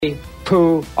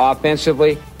poo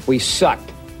offensively. We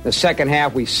sucked. The second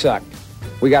half, we sucked.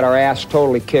 We got our ass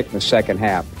totally kicked in the second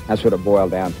half. That's what it boiled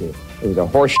down to. It was a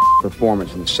horse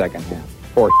performance in the second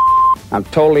half. Horse. I'm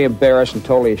totally embarrassed and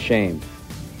totally ashamed.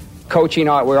 Coaching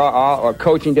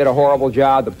did a horrible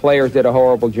job. The players did a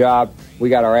horrible job. We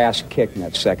got our ass kicked in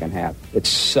that second half. It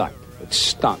sucked. It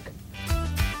stunk.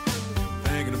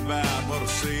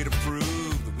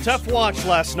 Tough watch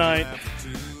last night.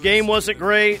 Game wasn't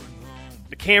great.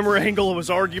 The camera angle was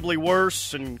arguably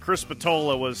worse, and Chris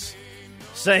Spatola was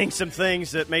saying some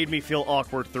things that made me feel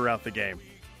awkward throughout the game.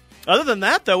 Other than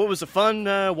that, though, it was a fun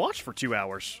watch for 2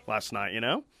 hours last night, you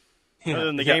know? Yeah. Other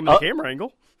than the game and the camera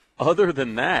angle. Other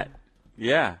than that,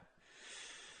 yeah.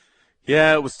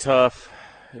 Yeah, it was tough.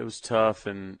 It was tough,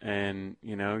 and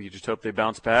you know, you just hope they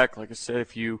bounce back. Like I said,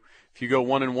 if you go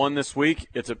 1-1 this week,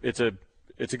 it's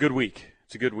a good week.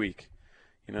 It's a good week.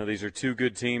 You know, these are two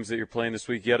good teams that you're playing this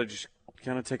week. You got to just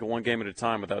kind of take it one game at a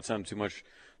time without sounding too much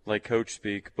like coach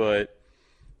speak. But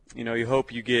you know, you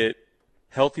hope you get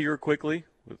healthier quickly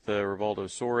with Rivaldo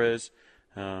Soares,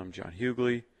 John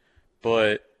Hughley.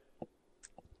 But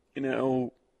you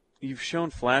know, you've shown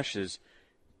flashes.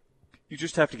 You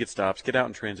just have to get stops, get out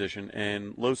in transition,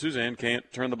 and Lo Suzanne can't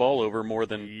turn the ball over more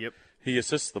than he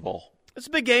assists the ball. It's a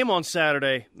big game on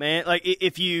Saturday, man. Like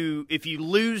if you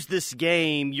lose this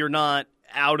game, you're not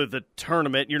out of the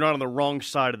tournament. You're not on the wrong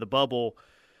side of the bubble.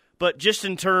 But just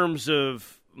in terms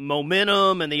of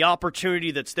momentum and the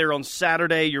opportunity that's there on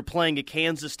Saturday, you're playing a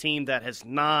Kansas team that has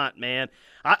not, man.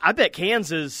 I bet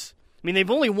Kansas, I mean, they've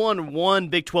only won one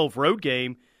Big 12 road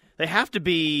game. They have to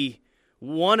be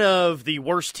one of the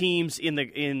worst teams in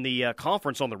the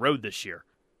conference on the road this year.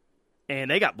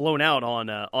 And they got blown out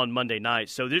on Monday night.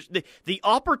 So there's the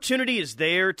opportunity is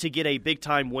there to get a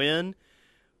big-time win,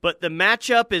 but the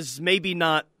matchup is maybe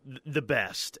not the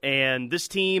best. And this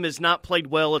team has not played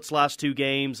well its last two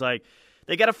games. Like,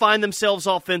 they got to find themselves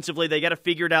offensively. They got to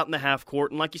figure it out in the half court.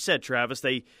 And like you said, Travis,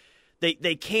 they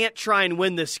can't try and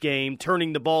win this game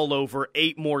turning the ball over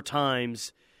 8 more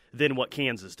times than what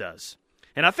Kansas does.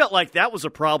 And I felt like that was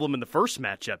a problem in the first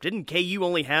matchup. Didn't KU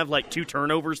only have like 2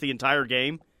 turnovers the entire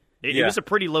game? It was a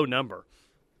pretty low number.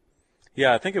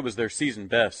 Yeah, I think it was their season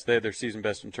best. They had their season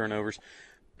best in turnovers.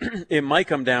 It might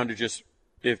come down to just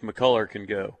if McCullough can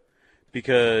go,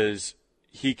 because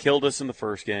he killed us in the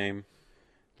first game.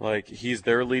 Like, he's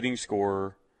their leading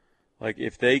scorer. Like,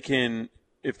 if they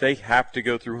have to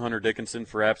go through Hunter Dickinson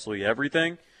for absolutely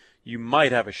everything, you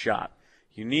might have a shot.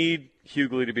 You need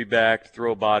Hughley to be back, to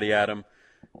throw a body at him.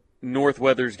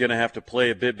 Northweather's going to have to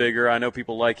play a bit bigger. I know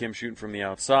people like him shooting from the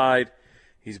outside.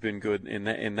 He's been good in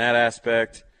that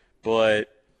aspect.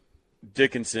 But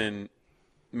Dickinson,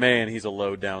 man, he's a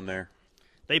load down there.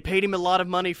 They paid him a lot of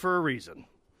money for a reason.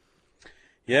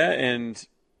 Yeah, and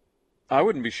I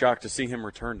wouldn't be shocked to see him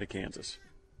return to Kansas,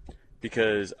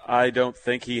 because I don't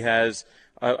think he has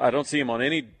 – I don't see him on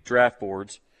any draft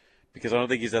boards, because I don't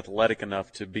think he's athletic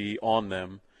enough to be on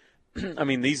them. I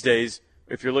mean, these days,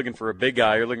 if you're looking for a big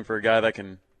guy, you're looking for a guy that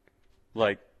can,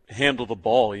 like, handle the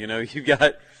ball. You know, you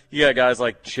got guys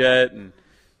like Chet and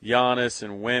Giannis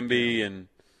and Wemby and,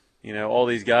 you know, all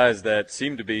these guys that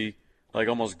seem to be like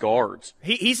almost guards.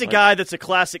 He's a guy that's a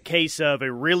classic case of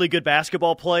a really good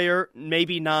basketball player,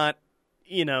 maybe not,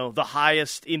 you know, the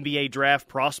highest NBA draft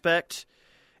prospect.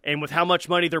 And with how much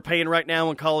money they're paying right now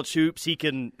in college hoops, he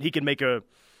can make a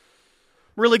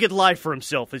really good life for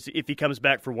himself if he comes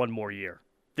back for one more year.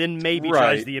 Then maybe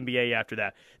tries the NBA after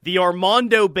that. The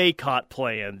Armando Bacot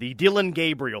plan, the Dylan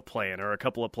Gabriel plan are a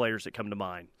couple of players that come to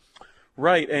mind.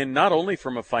 Right, and not only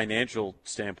from a financial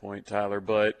standpoint, Tyler,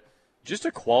 but just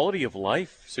a quality of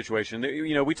life situation.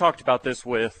 You know, we talked about this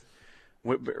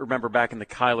remember back in the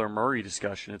Kyler Murray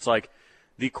discussion. It's like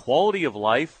the quality of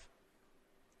life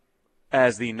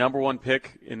as the number 1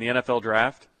 pick in the NFL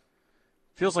draft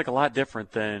feels like a lot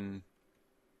different than,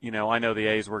 you know, I know the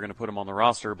A's were going to put him on the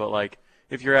roster, but like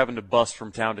if you're having to bust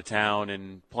from town to town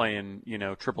and playing, you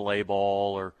know, AAA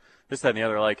ball or this, that, and the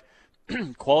other, like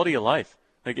quality of life.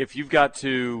 Like if you've got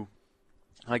to,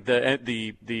 like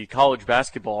the college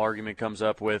basketball argument comes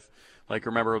up with, like,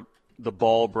 remember the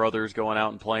Ball brothers going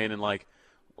out and playing in like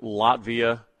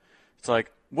Latvia? It's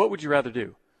like, what would you rather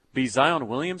do? Be Zion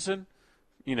Williamson?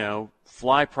 You know,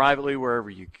 fly privately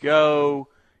wherever you go,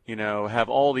 you know, have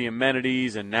all the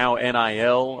amenities and now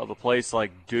NIL of a place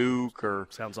like Duke or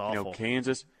sounds awful. You know,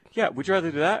 Kansas. Yeah, would you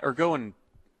rather do that or go and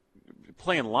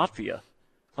play in Latvia?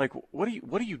 Like, what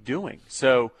are you doing?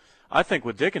 So I think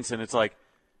with Dickinson, it's like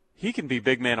he can be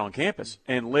big man on campus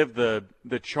and live the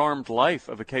charmed life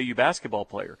of a KU basketball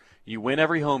player. You win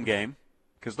every home game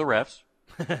because the refs.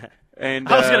 And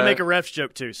I was going to make a refs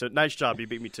joke too, so nice job. You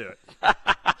beat me to it.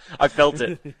 I felt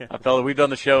it. I felt it. We've done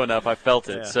the show enough. I felt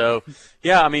it. Yeah. So,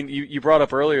 yeah, I mean, you brought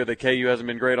up earlier that KU hasn't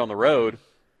been great on the road.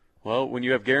 Well, when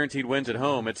you have guaranteed wins at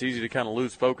home, it's easy to kind of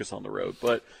lose focus on the road.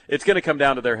 But it's going to come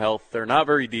down to their health. They're not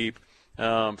very deep.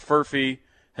 Furphy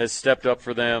has stepped up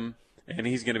for them, and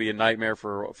he's going to be a nightmare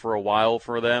for a while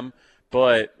for them.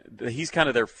 But he's kind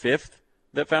of their fifth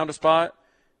that found a spot.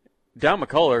 Down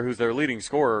McCullough, who's their leading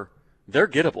scorer, they're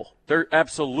gettable. They're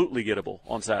absolutely gettable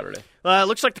on Saturday. It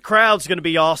looks like the crowd's going to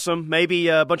be awesome. Maybe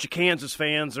a bunch of Kansas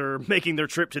fans are making their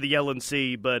trip to the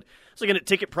LNC, but I was looking at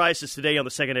ticket prices today on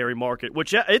the secondary market,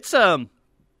 which it's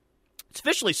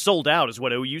officially sold out is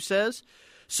what OU says.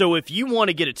 So if you want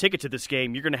to get a ticket to this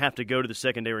game, you're going to have to go to the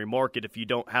secondary market if you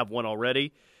don't have one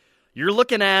already. You're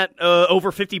looking at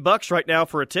over $50 right now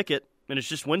for a ticket, and it's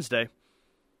just Wednesday.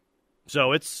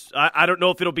 So I don't know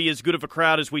if it'll be as good of a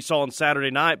crowd as we saw on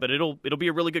Saturday night, but it'll be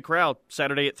a really good crowd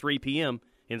Saturday at 3 p.m.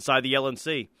 inside the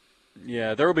LNC.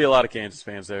 Yeah, there will be a lot of Kansas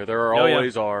fans there. There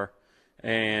always are.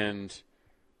 And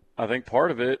I think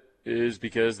part of it is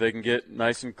because they can get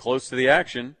nice and close to the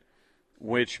action,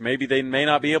 which maybe they may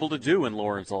not be able to do in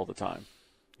Lawrence all the time.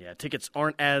 Yeah, tickets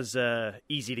aren't as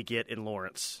easy to get in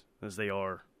Lawrence as they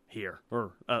are here,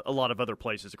 or a lot of other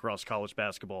places across college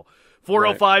basketball.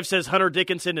 405 says Hunter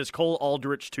Dickinson is Cole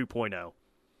Aldrich 2.0.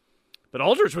 But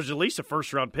Aldrich was at least a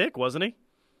first-round pick, wasn't he?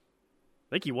 I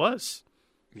think he was.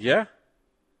 Yeah.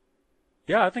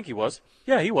 Yeah, I think he was.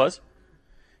 Yeah, he was.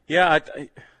 Yeah, I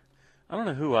don't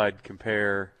know who I'd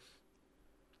compare.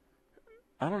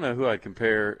 I don't know who I'd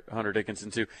compare Hunter Dickinson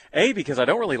to. Because I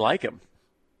don't really like him.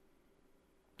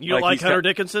 You don't like Hunter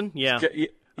Dickinson? Yeah.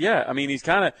 Yeah, I mean, he's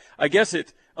kind of – I guess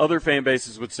other fan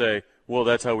bases would say, well,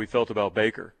 that's how we felt about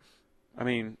Baker. I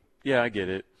mean, yeah, I get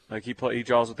it. Like, he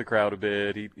jaws with the crowd a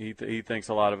bit. He thinks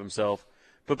a lot of himself.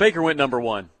 But Baker went number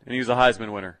one, and he was a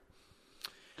Heisman winner.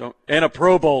 And a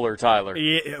Pro Bowler, Tyler.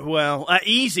 Yeah, well,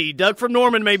 easy. Doug from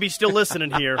Norman may be still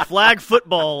listening here. Flag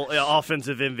football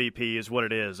offensive MVP is what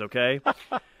it is, okay?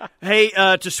 Hey,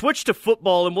 to switch to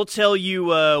football, and we'll tell you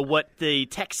what the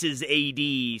Texas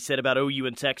AD said about OU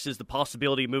and Texas, the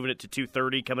possibility of moving it to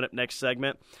 2:30 coming up next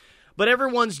segment. But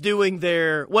everyone's doing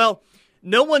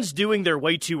no one's doing their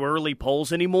way too early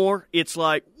polls anymore. It's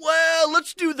like, well,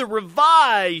 let's do the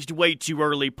revised way too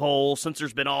early poll since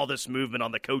there's been all this movement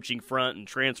on the coaching front and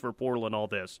transfer portal and all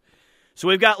this. So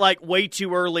we've got like way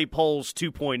too early polls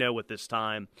 2.0 at this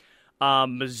time.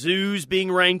 Mizzou's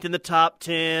being ranked in the top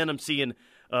 10. I'm seeing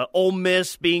Ole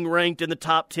Miss being ranked in the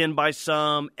top 10 by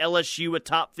some. LSU a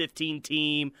top 15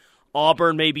 team.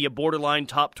 Auburn maybe a borderline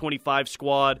top 25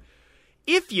 squad.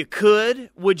 If you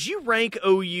could, would you rank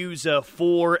OU's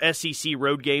 4 SEC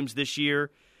road games this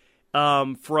year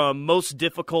from most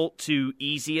difficult to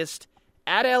easiest?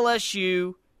 At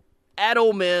LSU, at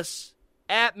Ole Miss,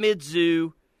 at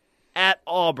Mizzou, at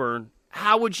Auburn.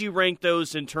 How would you rank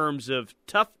those in terms of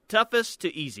toughest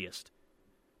to easiest?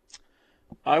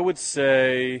 I would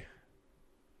say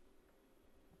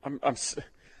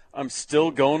I'm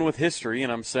still going with history,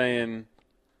 and I'm saying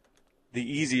the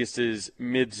easiest is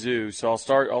Mizzou, so I'll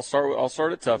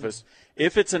start at toughest.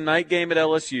 If it's a night game at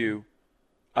LSU,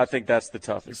 I think that's the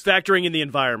toughest. Factoring in the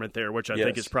environment there, which I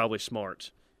think is probably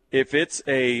smart. If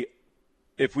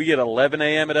we get 11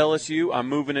 a.m. at LSU, I'm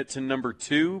moving it to number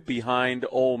 2 behind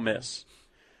Ole Miss.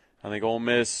 I think Ole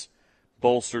Miss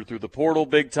bolstered through the portal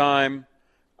big time.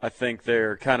 I think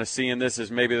they're kind of seeing this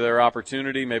as maybe their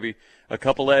opportunity. Maybe a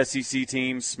couple of SEC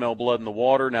teams smell blood in the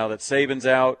water now that Saban's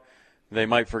out. They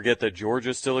might forget that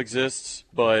Georgia still exists,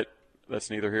 but that's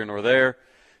neither here nor there.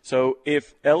 So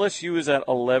if LSU is at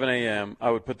 11 a.m.,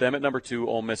 I would put them at number 2,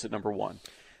 Ole Miss at number 1.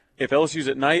 If LSU's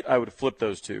at night, I would flip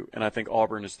those two, and I think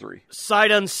Auburn is 3.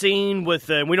 Sight unseen with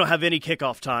we don't have any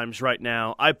kickoff times right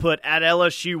now. I put at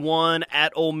LSU 1,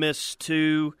 at Ole Miss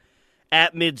 2,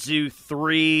 at Mizzou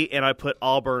 3, and I put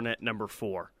Auburn at number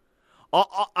 4.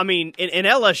 I mean, in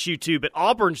LSU too, but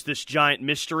Auburn's this giant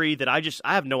mystery that I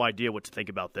have no idea what to think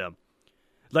about them.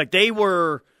 Like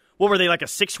what were they, like a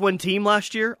 6-win team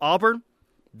last year, Auburn?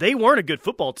 They weren't a good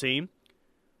football team,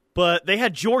 but they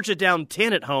had Georgia down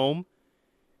 10 at home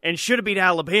and should have beat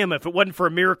Alabama. If it wasn't for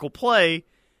a miracle play,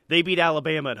 they beat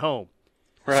Alabama at home.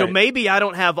 Right. So maybe I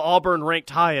don't have Auburn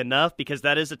ranked high enough because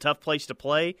that is a tough place to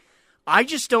play. I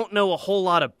just don't know a whole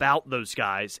lot about those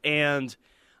guys, and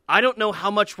I don't know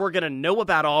how much we're going to know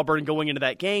about Auburn going into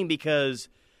that game because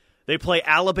they play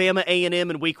Alabama A&M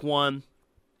in week 1,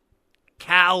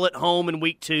 Cal at home in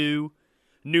week 2,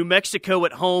 New Mexico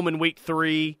at home in week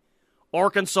 3,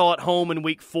 Arkansas at home in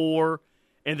week 4,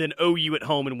 and then OU at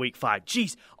home in week 5.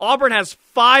 Jeez, Auburn has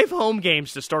 5 home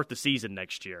games to start the season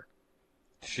next year.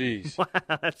 Jeez.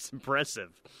 Wow, that's impressive.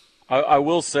 I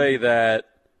will say that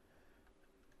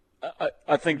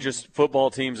I think just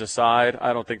football teams aside,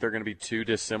 I don't think they're going to be too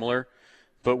dissimilar.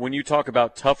 But when you talk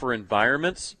about tougher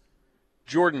environments,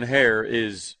 Jordan Hare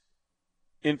is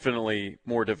infinitely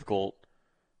more difficult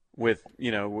with,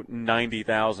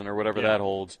 90,000 or whatever that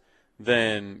holds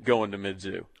than going to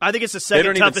Mizzou. I think it's the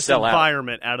second toughest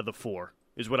environment out of the four,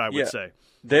 is what I would say.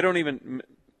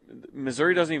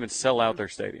 Missouri doesn't even sell out their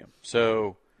stadium.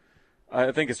 So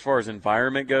I think as far as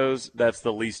environment goes, that's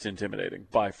the least intimidating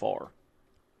by far.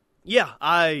 Yeah,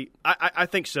 I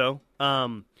think so.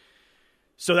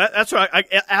 So that's right.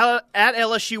 At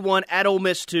LSU 1, at Ole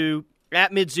Miss 2,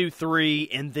 at Mizzou 3,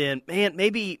 and then, man,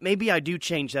 maybe I do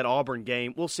change that Auburn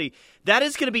game. We'll see. That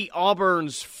is going to be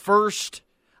Auburn's first,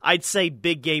 I'd say,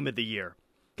 big game of the year.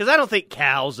 Because I don't think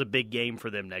Cal's a big game for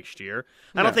them next year.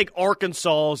 I don't think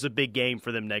Arkansas is a big game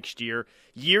for them next year.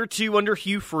 Year 2 under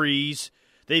Hugh Freeze.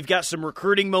 They've got some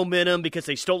recruiting momentum because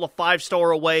they stole a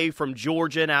 5-star away from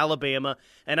Georgia and Alabama.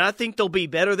 And I think they'll be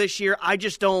better this year. I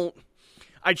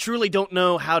truly don't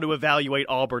know how to evaluate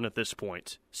Auburn at this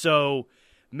point. So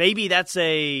maybe that's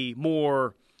a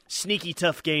more sneaky,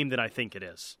 tough game than I think it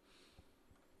is.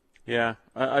 Yeah,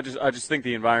 I just think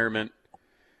the environment,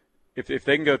 if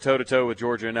they can go toe-to-toe with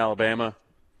Georgia and Alabama,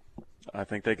 I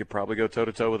think they could probably go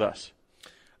toe-to-toe with us.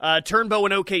 Turnbow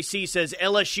in OKC says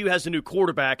LSU has a new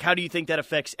quarterback. How do you think that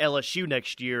affects LSU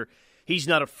next year? He's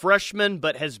not a freshman,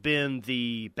 but has been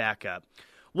the backup.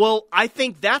 Well, I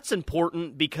think that's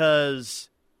important because,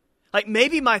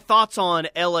 maybe my thoughts on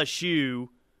LSU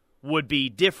would be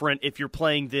different if you're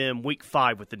playing them week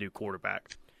 5 with the new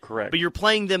quarterback. Correct. But you're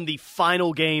playing them the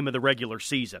final game of the regular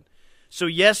season. So,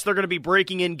 yes, they're going to be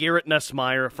breaking in Garrett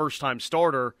Nussmeier, a first-time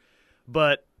starter,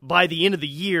 but by the end of the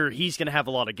year, he's going to have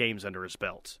a lot of games under his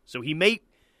belt. So he may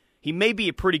be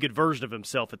a pretty good version of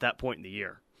himself at that point in the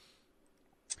year.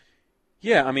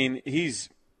 Yeah, I mean, he's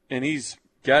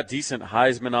got decent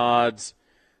Heisman odds.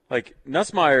 Like,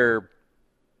 Nussmeier,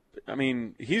 I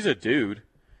mean, he's a dude.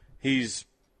 He's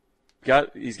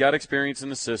got experience in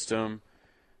the system.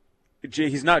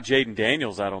 He's not Jaden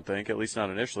Daniels, I don't think, at least not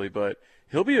initially, but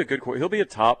he'll be a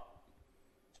top,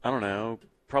 I don't know,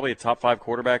 probably a top 5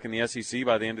 quarterback in the SEC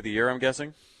by the end of the year, I'm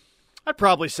guessing. I'd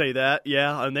probably say that,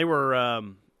 yeah. And they were,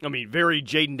 very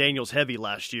Jaden Daniels heavy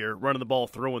last year, running the ball,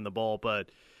 throwing the ball. But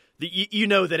you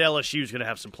know that LSU is going to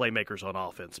have some playmakers on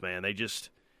offense, man. They just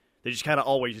kind of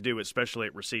always do, especially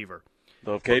at receiver.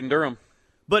 They'll have Caden Durham.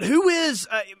 But who is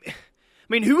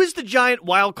the giant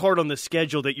wild card on the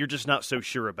schedule that you're just not so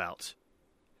sure about?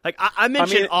 I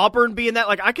mentioned Auburn being that.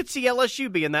 I could see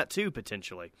LSU being that too,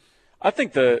 potentially. I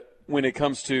think when it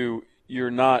comes to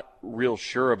you're not real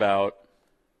sure about,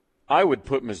 I would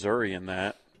put Missouri in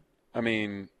that. I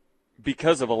mean,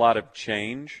 because of a lot of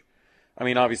change. I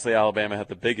mean, obviously Alabama had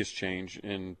the biggest change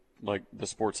in the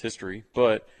sport's history,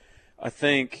 but I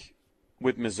think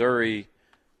with Missouri,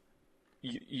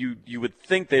 you would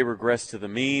think they regress to the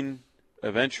mean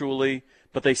eventually,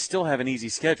 but they still have an easy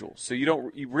schedule. So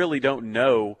you really don't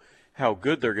know how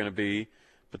good they're going to be.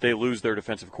 But they lose their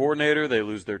defensive coordinator. They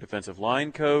lose their defensive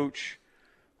line coach.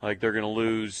 They're going to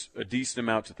lose a decent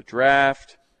amount to the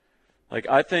draft.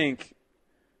 I think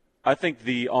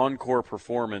the encore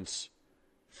performance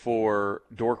for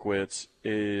Dorkwitz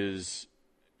is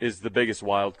the biggest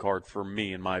wild card for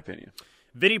me, in my opinion.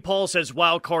 Vinny Paul says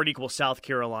wild card equals South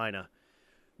Carolina.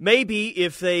 Maybe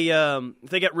if they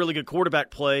get really good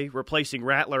quarterback play replacing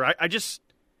Rattler. I just,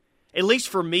 at least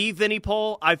for me, Vinny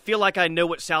Paul, I feel like I know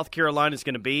what South Carolina is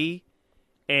going to be,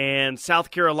 and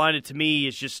South Carolina to me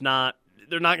is just not –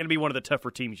 they're not going to be one of the tougher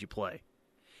teams you play.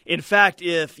 In fact,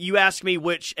 if you ask me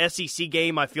which SEC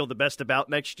game I feel the best about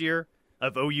next year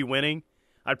of OU winning,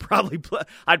 I'd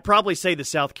probably say the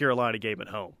South Carolina game at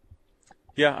home.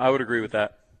 Yeah, I would agree with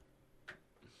that.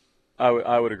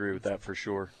 I would agree with that for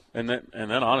sure. And then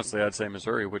honestly, I'd say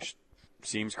Missouri, which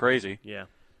seems crazy. Yeah.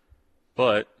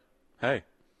 But hey,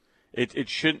 it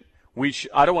shouldn't.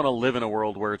 I don't want to live in a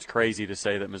world where it's crazy to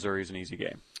say that Missouri is an easy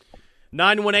game.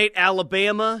 918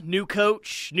 Alabama, new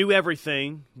coach, new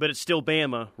everything, but it's still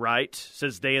Bama, right?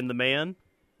 Says Dan the man.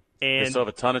 And they still have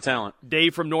a ton of talent.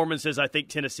 Dave from Norman says, I think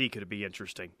Tennessee could be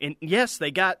interesting. And yes,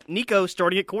 they got Nico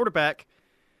starting at quarterback.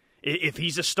 If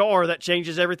he's a star, that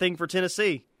changes everything for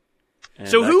Tennessee. And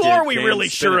so who are we really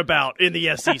sure about in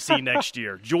the SEC next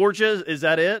year? Georgia, is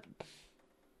that it?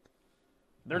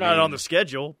 They're not on the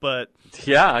schedule, but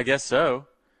yeah, I guess so.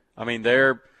 I mean,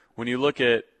 when you look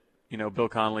at, Bill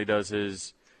Connolly does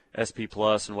his SP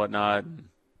Plus and whatnot.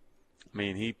 I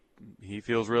mean, he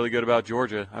feels really good about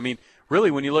Georgia. I mean, really,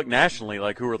 when you look nationally,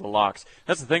 who are the locks?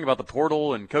 That's the thing about the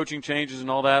portal and coaching changes and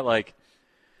all that.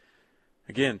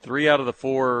 again, 3 out of the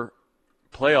 4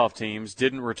 playoff teams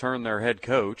didn't return their head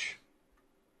coach.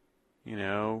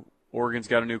 Oregon's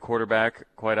got a new quarterback,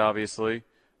 quite obviously.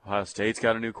 Ohio State's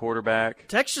got a new quarterback.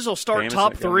 Texas will start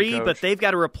top 3, but they've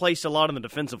got to replace a lot on the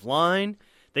defensive line.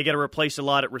 They got to replace a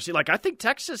lot at receiver. I think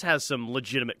Texas has some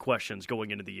legitimate questions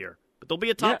going into the year. But they'll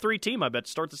be a top 3 team, I bet,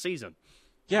 to start the season.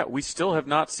 Yeah, we still have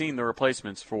not seen the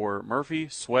replacements for Murphy,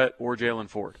 Sweat, or Jalen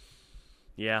Ford.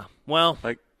 Yeah, well.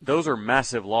 Those are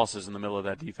massive losses in the middle of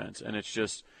that defense. And it's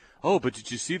just, but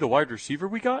did you see the wide receiver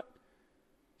we got?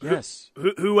 Yes.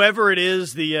 Whoever it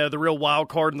is, the real wild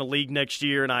card in the league next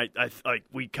year, and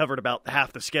we covered about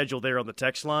half the schedule there on the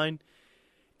text line.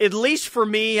 At least for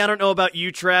me, I don't know about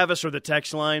you, Travis, or the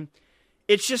text line,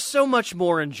 it's just so much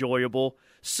more enjoyable,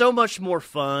 so much more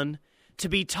fun to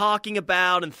be talking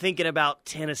about and thinking about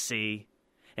Tennessee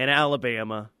and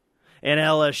Alabama and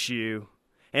LSU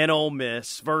and Ole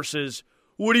Miss versus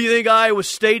what do you think Iowa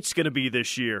State's going to be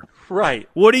this year? Right.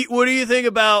 What do you think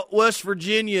about West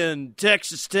Virginia and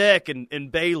Texas Tech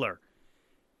and Baylor?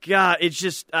 God, it's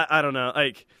just I don't know.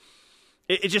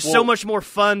 It's just so much more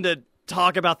fun to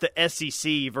talk about the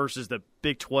SEC versus the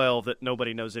Big 12 that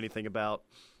nobody knows anything about.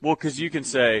 Well, because you can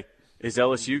say, is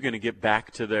LSU going to get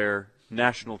back to their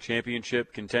national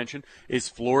championship contention? Is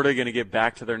Florida going to get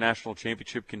back to their national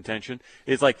championship contention?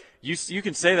 It's you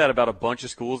can say that about a bunch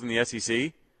of schools in the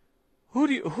SEC. Who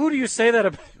do you say that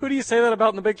about? Who do you say that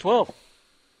about in the Big 12?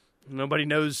 Nobody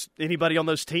knows anybody on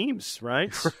those teams,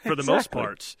 right? For the most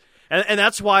part, and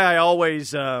that's why I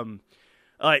always I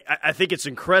think it's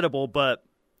incredible. But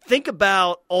think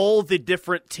about all the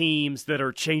different teams that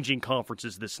are changing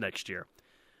conferences this next year.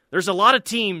 There's a lot of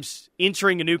teams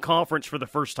entering a new conference for the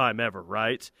first time ever,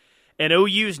 right? And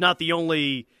OU is not the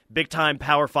only big-time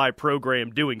Power 5 program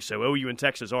doing so. OU and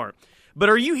Texas aren't. But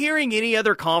are you hearing any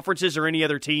other conferences or any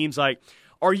other teams?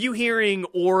 Are you hearing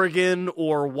Oregon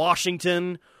or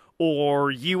Washington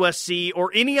or USC or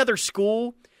any other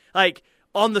school?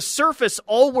 On the surface,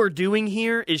 all we're doing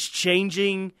here is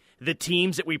changing the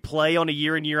teams that we play on a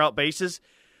year-in, year-out basis.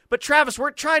 But, Travis,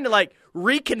 we're trying to,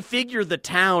 reconfigure the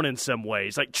town in some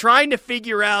ways. Trying to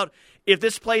figure out if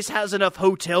this place has enough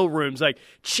hotel rooms.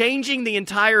 Changing the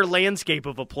entire landscape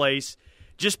of a place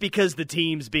just because the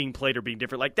teams being played are being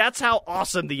different. That's how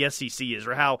awesome the SEC is,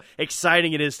 or how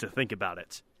exciting it is to think about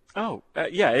it. Oh,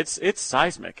 yeah, it's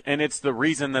seismic, and it's the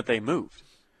reason that they moved.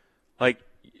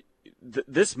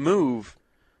 This move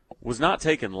was not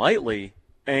taken lightly,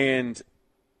 and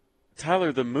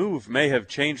Tyler, the move may have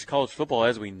changed college football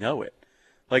as we know it.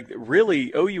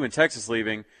 Really, OU and Texas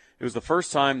leaving, it was the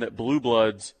first time that Blue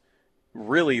Bloods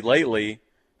really lately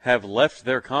have left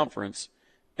their conference,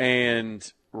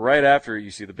 and right after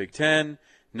you see the Big Ten.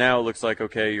 Now it looks like,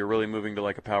 okay, you're really moving to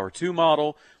a Power 2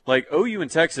 model. OU and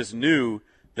Texas knew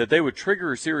that they would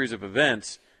trigger a series of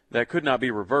events that could not be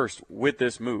reversed with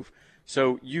this move.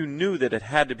 So you knew that it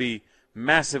had to be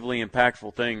massively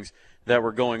impactful things that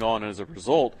were going on as a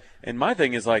result. And my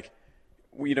thing is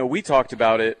we talked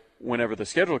about it whenever the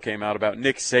schedule came out about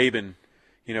Nick Saban,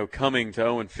 coming to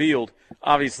Owen Field.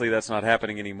 Obviously that's not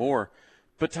happening anymore.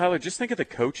 But, Tyler, just think of the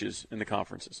coaches in the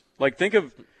conferences. Think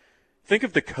of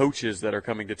the coaches that are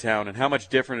coming to town and how much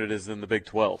different it is than the Big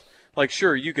 12.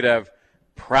 Sure, you could have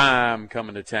Prime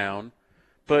coming to town,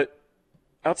 but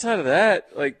outside of that,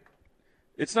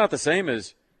 it's not the same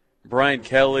as Brian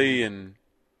Kelly and,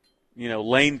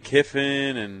 Lane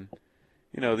Kiffin and,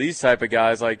 these type of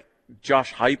guys like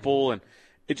Josh Heupel, and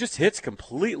it just hits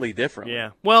completely different.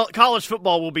 Yeah. Well, college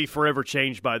football will be forever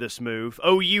changed by this move.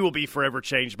 OU will be forever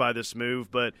changed by this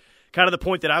move. But kind of the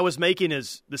point that I was making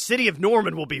is the city of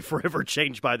Norman will be forever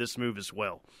changed by this move as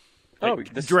well.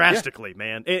 Drastically,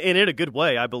 man. And in a good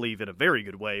way, I believe, in a very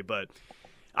good way. But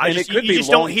you just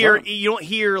don't hear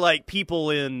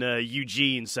people in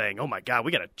Eugene saying, oh, my God,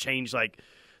 we got to change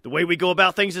the way we go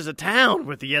about things as a town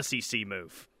with the SEC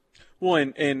move. Well,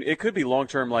 and it could be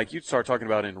long-term, you'd start talking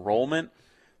about enrollment.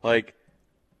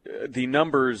 The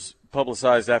numbers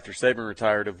publicized after Saban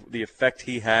retired of the effect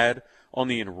he had on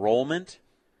the enrollment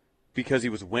because he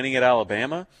was winning at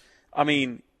Alabama. I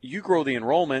mean, you grow the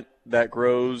enrollment, that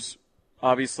grows,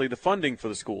 obviously, the funding for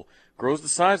the school, grows the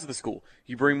size of the school.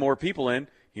 You bring more people in,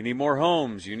 you need more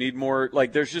homes, you need more,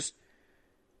 there's just,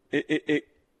 it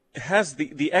has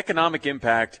the economic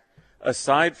impact,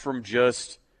 aside from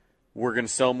just we're going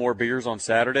to sell more beers on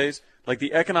Saturdays,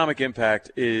 the economic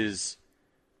impact is,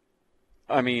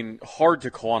 hard to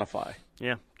quantify.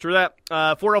 Yeah, true that.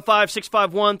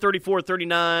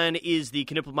 405-651-3439 is the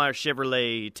Knippelmeyer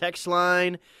Chevrolet text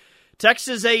line.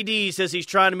 Texas AD says he's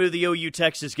trying to move the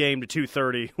OU-Texas game to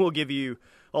 2:30. We'll give you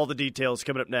All the details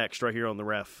coming up next right here on The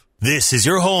Ref. This is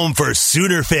your home for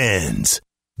Sooner fans.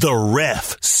 The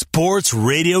Ref Sports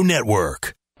Radio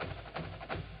Network.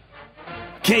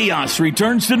 Chaos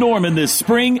returns to Norman this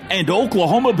spring, and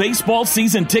Oklahoma baseball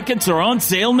season tickets are on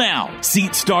sale now.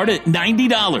 Seats start at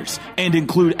 $90 and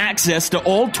include access to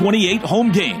all 28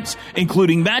 home games,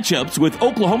 including matchups with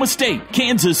Oklahoma State,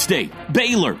 Kansas State,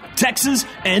 Baylor, Texas,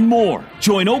 and more.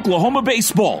 Join Oklahoma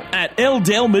baseball at L.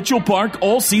 Dale Mitchell Park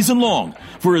all season long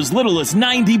for as little as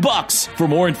 $90. For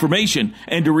more information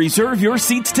and to reserve your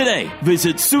seats today,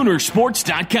 visit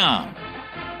Soonersports.com.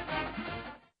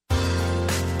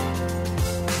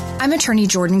 I'm attorney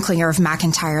Jordan Klinger of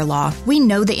McIntyre Law. We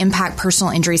know the impact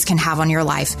personal injuries can have on your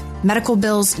life. Medical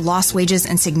bills, lost wages,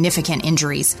 and significant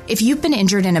injuries. If you've been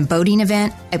injured in a boating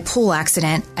event, a pool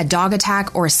accident, a dog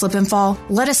attack, or a slip and fall,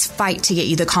 let us fight to get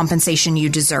you the compensation you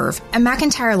deserve. At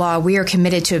McIntyre Law, we are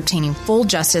committed to obtaining full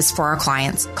justice for our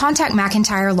clients. Contact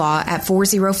McIntyre Law at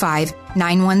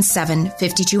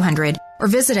 405-917-5200 or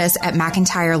visit us at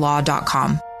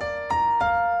mcintyrelaw.com.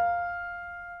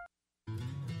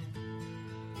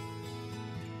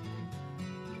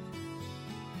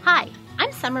 Hi,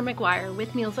 I'm Summer McGuire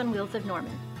with Meals on Wheels of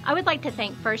Norman. I would like to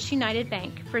thank First United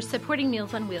Bank for supporting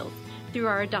Meals on Wheels through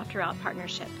our Adopt a Route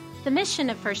partnership. The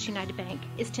mission of First United Bank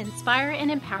is to inspire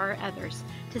and empower others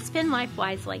to spend life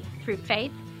wisely through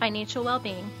faith, financial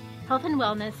well-being, health and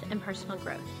wellness, and personal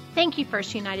growth. Thank you,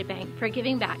 First United Bank, for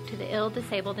giving back to the ill,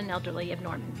 disabled, and elderly of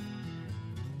Norman.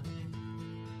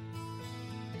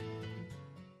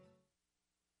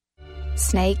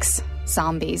 Snakes,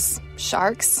 zombies,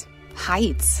 sharks,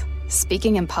 heights,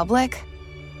 speaking in public.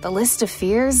 The list of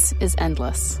fears is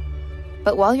endless.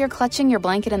 But while you're clutching your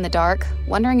blanket in the dark,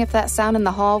 wondering if that sound in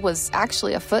the hall was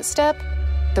actually a footstep,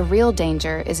 the real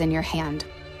danger is in your hand,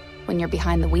 when you're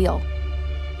behind the wheel.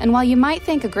 And while you might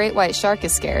think a great white shark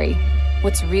is scary,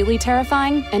 what's really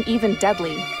terrifying and even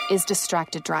deadly is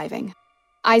distracted driving.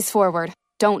 Eyes forward,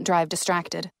 don't drive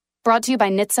distracted. Brought to you by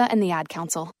NHTSA and the Ad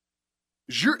Council.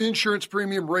 Is your insurance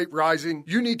premium rate rising?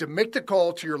 You need to make the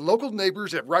call to your local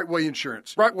neighbors at Right Way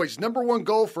Insurance. Right Way's #1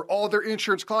 goal for all their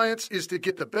insurance clients is to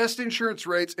get the best insurance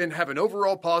rates and have an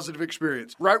overall positive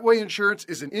experience. Right Way Insurance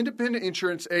is an independent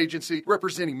insurance agency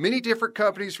representing many different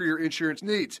companies for your insurance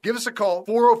needs. Give us a call,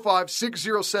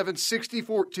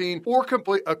 405-607-6014, or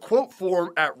complete a quote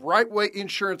form at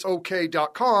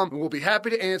rightwayinsuranceok.com, and we'll be happy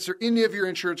to answer any of your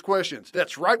insurance questions.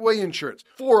 That's Right Way Insurance,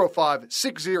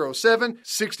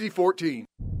 405-607-6014.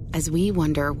 As we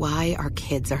wonder why our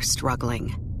kids are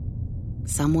struggling,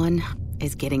 someone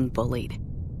is getting bullied.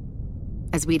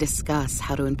 As we discuss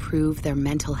how to improve their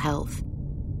mental health,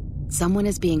 someone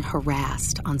is being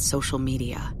harassed on social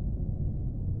media.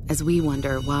 As we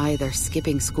wonder why they're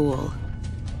skipping school,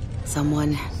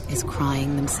 someone is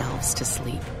crying themselves to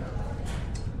sleep.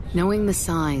 Knowing the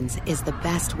signs is the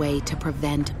best way to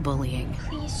prevent bullying.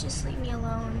 Please just leave me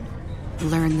alone.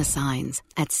 Learn the signs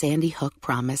at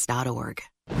sandyhookpromise.org.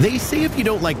 They say if you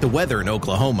don't like the weather in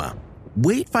Oklahoma,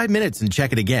 wait 5 minutes and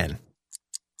check it again.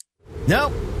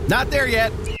 Nope, not there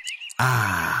yet.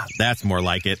 Ah, that's more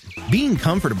like it. Being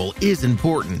comfortable is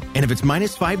important, and if it's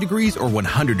 -5 degrees or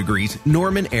 100 degrees,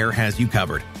 Norman Air has you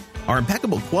covered. Our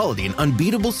impeccable quality and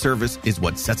unbeatable service is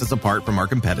what sets us apart from our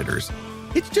competitors.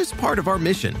 It's just part of our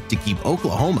mission to keep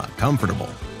Oklahoma comfortable.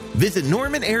 Visit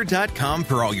normanair.com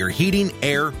for all your heating,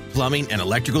 air, plumbing, and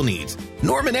electrical needs.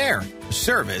 Norman Air,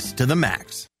 service to the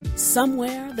max.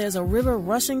 Somewhere there's a river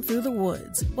rushing through the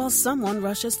woods while someone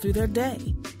rushes through their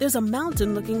day. There's a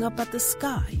mountain looking up at the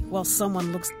sky while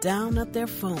someone looks down at their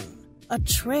phone. A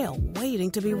trail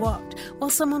waiting to be walked while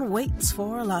someone waits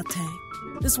for a latte.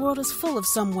 This world is full of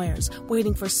somewheres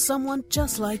waiting for someone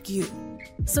just like you.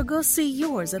 So go see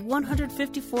yours at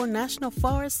 154 national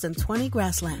forests and 20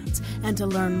 grasslands. And to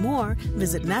learn more,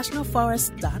 visit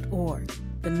nationalforest.org.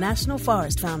 The National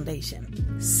Forest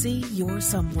Foundation. See your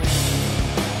somewhere.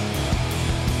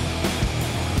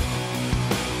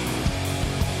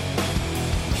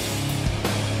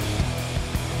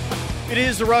 It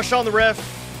is the Rush on the Ref.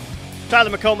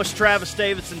 Tyler McComas, Travis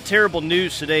Davidson. Terrible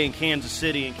news today in Kansas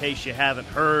City, in case you haven't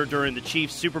heard, during the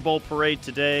Chiefs Super Bowl parade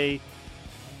today.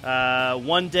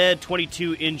 1 dead,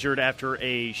 22 injured after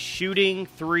a shooting,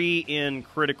 3 in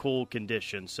critical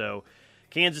condition. So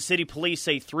Kansas City police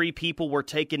say 3 people were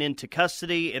taken into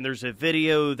custody, and there's a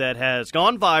video that has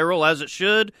gone viral, as it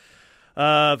should,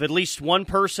 of at least one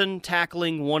person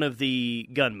tackling one of the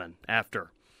gunmen after.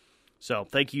 So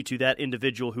thank you to that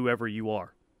individual, whoever you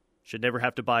are. Should never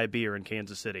have to buy a beer in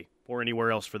Kansas City, or anywhere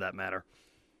else for that matter.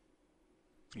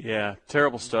 Yeah,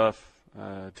 terrible stuff.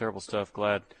 Terrible stuff.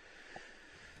 Glad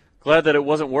Glad that it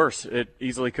wasn't worse. It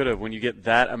easily could have. When you get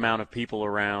that amount of people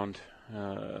around,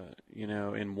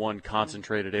 in one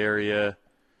concentrated area,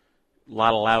 a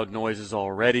lot of loud noises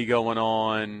already going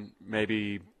on,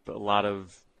 maybe a lot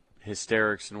of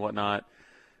hysterics and whatnot.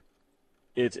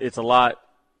 It's a lot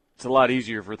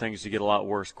easier for things to get a lot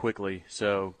worse quickly.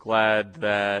 So glad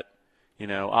that,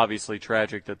 obviously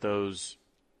tragic that those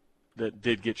that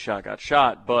did get shot got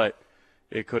shot, but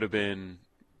it could have been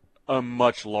a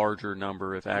much larger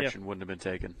number if action wouldn't have been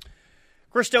taken.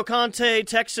 Chris Del Conte,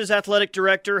 Texas athletic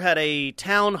director, had a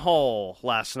town hall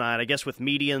last night, I guess with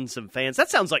media and some fans. That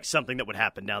sounds like something that would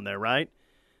happen down there, right?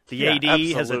 The AD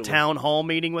absolutely. has a town hall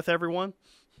meeting with everyone?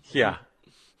 Yeah.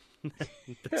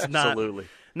 It's absolutely.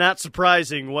 Not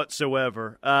surprising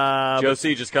whatsoever. Joe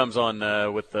C. just comes on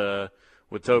with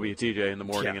Toby and TJ in the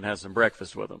morning and has some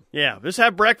breakfast with them. Yeah, just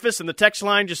have breakfast, and the text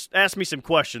line just ask me some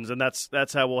questions, and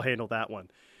that's how we'll handle that one.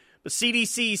 The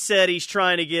CDC said he's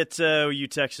trying to get OU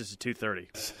Texas at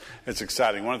 2:30. It's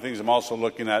exciting. One of the things I'm also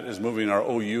looking at is moving our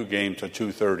OU game to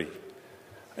 2:30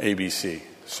 ABC.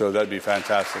 So that'd be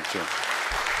fantastic, too.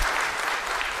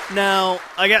 Now,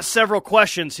 I got several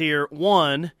questions here.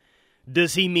 One,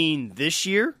 does he mean this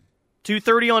year,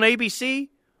 2:30 on ABC?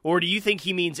 Or do you think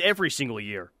he means every single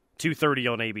year,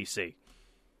 2:30 on ABC?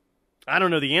 I don't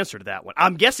know the answer to that one.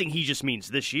 I'm guessing he just means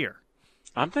this year.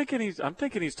 I'm thinking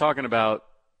he's talking about,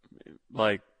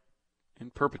 like, in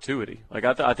perpetuity. Like,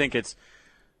 I think it's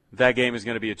that game is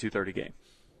going to be a 2:30 game.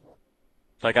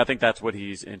 Like, I think that's what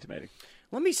he's intimating.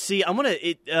 Let me see. I'm gonna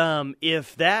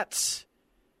if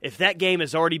that game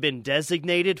has already been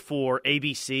designated for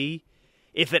ABC.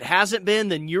 If it hasn't been,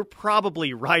 then you're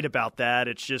probably right about that.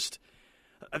 It's just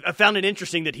I found it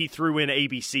interesting that he threw in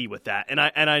ABC with that, and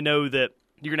I know that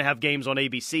you're going to have games on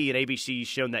ABC, and ABC's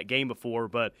shown that game before,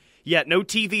 but yeah, no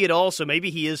TV at all. So maybe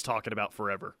he is talking about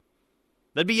forever.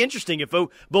 That'd be interesting if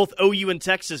both OU and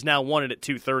Texas now wanted at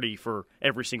 2:30 for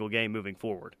every single game moving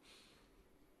forward.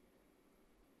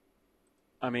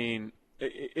 I mean,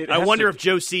 I wonder if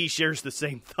Joe C. shares the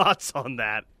same thoughts on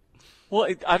that. Well,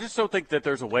 I just don't think that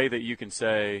there's a way that you can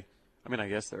say, I mean, I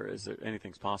guess there is.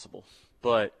 Anything's possible.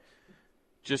 But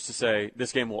just to say,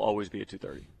 this game will always be at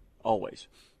 2:30. Always.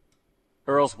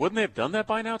 Or else, wouldn't they have done that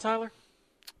by now, Tyler?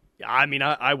 Yeah, I mean,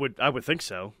 I would think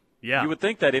so. Yeah. You would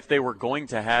think that if they were going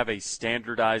to have a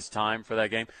standardized time for that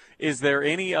game, is there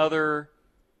any other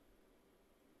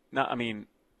 – I mean,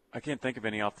 I can't think of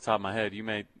any off the top of my head. You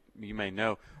may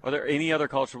know. Are there any other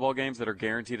college football games that are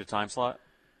guaranteed a time slot?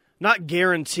 Not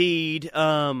guaranteed.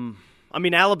 I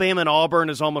mean, Alabama and Auburn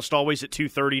is almost always at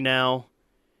 2:30 now.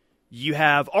 You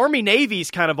have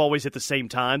Army-Navy's kind of always at the same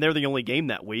time. They're the only game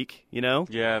that week, you know?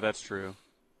 Yeah, that's true.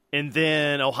 And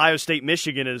then Ohio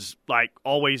State-Michigan is, like,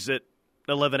 always at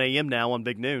 11 a.m. now on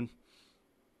Big Noon.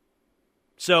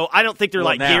 So I don't think they're,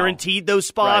 guaranteed those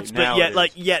spots, right,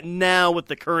 but yet now with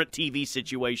the current TV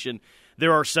situation,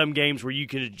 there are some games where you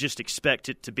can just expect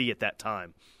it to be at that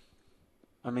time.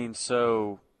 I mean,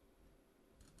 so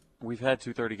we've had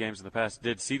 2:30 games in the past.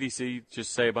 Did CDC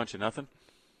just say a bunch of nothing?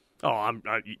 Oh,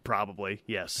 probably,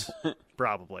 yes.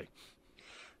 Probably.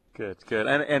 Good.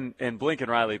 And Blink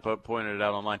and Riley pointed it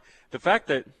out online. The fact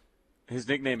that his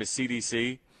nickname is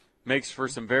CDC makes for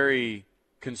some very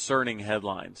concerning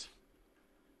headlines.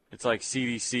 It's like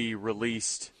CDC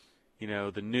released,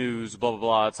 the news, blah, blah,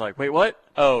 blah. It's like, wait, what?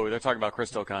 Oh, they're talking about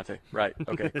Chris Del Conte. Right.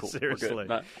 Okay, cool. Seriously. We're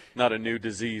good. Not a new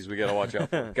disease we got to watch out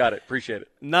for. Got it. Appreciate it.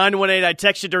 918, I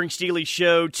texted during Steely's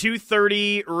show,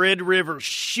 2:30 Red River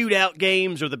shootout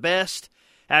games are the best.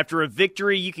 After a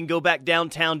victory, you can go back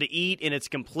downtown to eat, and it's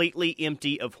completely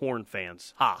empty of Horn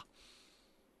fans. Ha.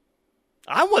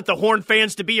 I want the Horn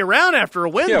fans to be around after a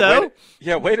win, though.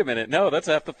 Wait a minute. No, that's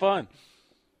half the fun.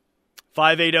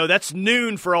 580, that's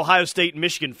noon for Ohio State and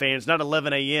Michigan fans, not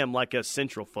 11 a.m. like us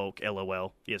Central folk,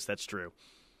 LOL. Yes, that's true.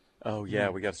 Oh, yeah,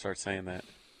 we got to start saying that.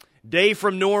 Dave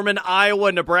from Norman,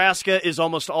 Iowa, Nebraska is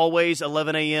almost always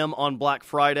 11 a.m. on Black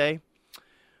Friday.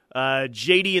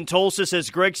 JD in Tulsa says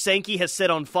Greg Sankey has said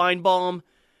on Feinbaum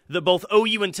that both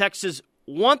OU and Texas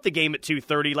want the game at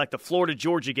 2:30 like the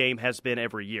Florida-Georgia game has been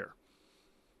every year.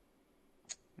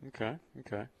 Okay.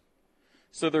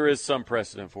 So there is some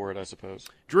precedent for it, I suppose.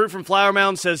 Drew from Flower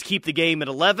Mound says keep the game at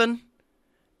 11.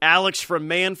 Alex from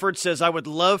Manford says I would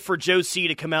love for Joe C.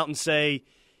 to come out and say,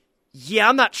 yeah,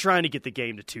 I'm not trying to get the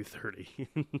game to 2:30.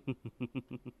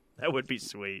 That would be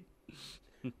sweet.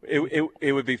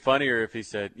 It would be funnier if he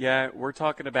said, yeah, we're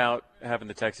talking about having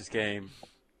the Texas game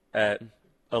at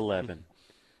 11.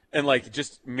 And,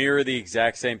 just mirror the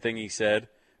exact same thing he said,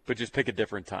 but just pick a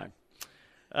different time.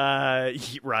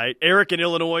 Right. Eric in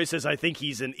Illinois says, I think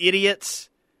he's an idiot.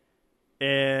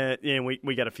 And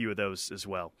we got a few of those as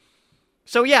well.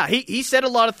 So, yeah, he said a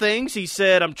lot of things. He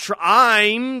said, I'm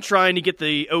trying to get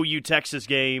the OU-Texas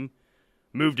game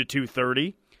moved to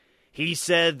 2:30. He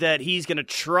said that he's going to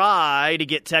try to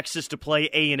get Texas to play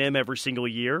A&M every single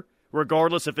year,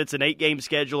 regardless if it's an 8-game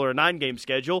schedule or a 9-game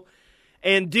schedule.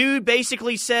 And dude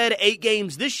basically said 8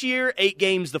 games this year, 8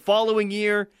 games the following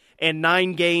year, and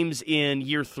 9 games in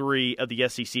year 3 of the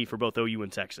SEC for both OU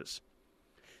and Texas.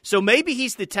 So maybe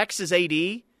he's the Texas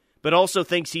AD, but also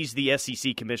thinks he's the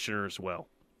SEC commissioner as well.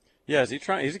 Yeah, is he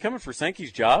coming for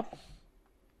Sankey's job?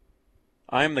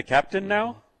 I am the captain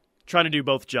now? Trying to do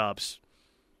both jobs.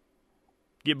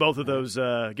 Get both of those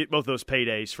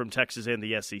paydays from Texas and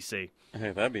the SEC.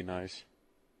 Hey, that'd be nice.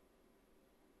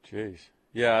 Jeez.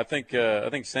 Yeah, I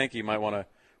think Sankey might want to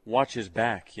watch his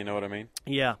back, you know what I mean?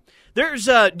 Yeah. There's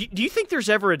do you think there's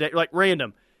ever a day, like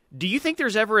random, do you think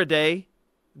there's ever a day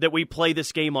that we play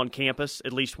this game on campus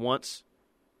at least once?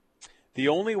 The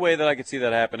only way that I could see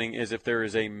that happening is if there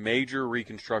is a major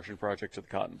reconstruction project to the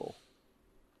Cotton Bowl.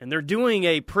 And they're doing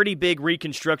a pretty big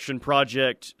reconstruction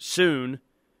project soon,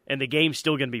 and the game's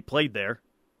still going to be played there.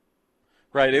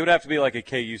 Right. It would have to be like a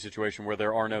KU situation where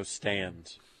there are no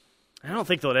stands. I don't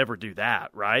think they'll ever do that,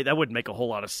 right? That wouldn't make a whole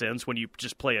lot of sense when you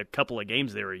just play a couple of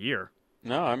games there a year.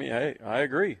 No, I mean, hey, I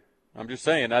agree. I'm just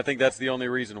saying, I think that's the only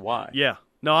reason why. Yeah.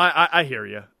 No, I hear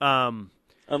you.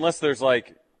 Unless there's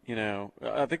like, you know,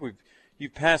 I think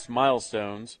you've passed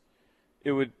milestones.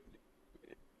 It would,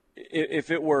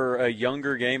 if it were a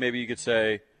younger game, maybe you could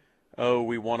say, oh,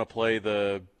 we want to play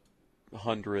the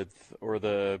 100th or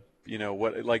the, you know,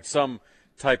 what, like some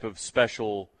type of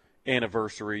special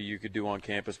anniversary you could do on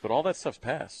campus, but all that stuff's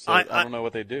passed. So I don't know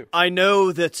what they do. I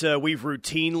know that we've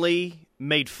routinely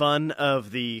made fun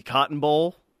of the Cotton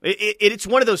Bowl. It's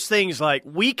one of those things like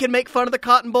we can make fun of the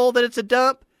Cotton Bowl that it's a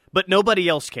dump, but nobody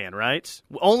else can, right?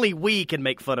 Only we can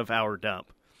make fun of our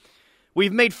dump.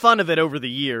 We've made fun of it over the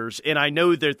years, and I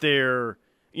know that they're,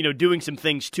 you know, doing some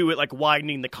things to it, like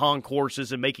widening the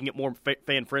concourses and making it more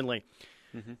fan-friendly.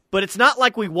 Mm-hmm. But it's not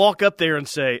like we walk up there and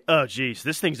say, oh, geez,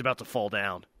 this thing's about to fall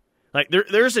down. Like,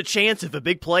 there's a chance if a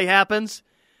big play happens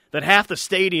that half the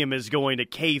stadium is going to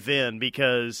cave in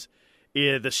because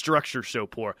the structure's so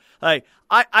poor. Like,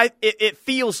 it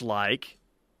feels like,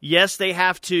 yes, they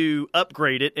have to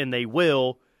upgrade it, and they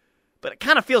will, but it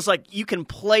kind of feels like you can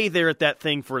play there at that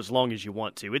thing for as long as you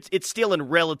want to. It's still in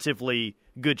relatively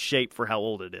good shape for how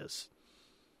old it is.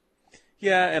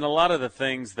 Yeah, and a lot of the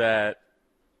things that,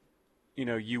 you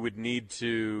know, you would need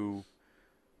to,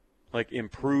 like,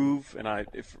 improve, and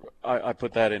I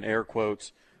put that in air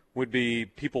quotes, would be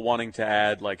people wanting to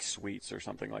add, like, suites or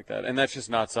something like that. And that's just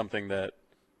not something that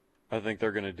I think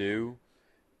they're going to do,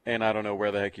 and I don't know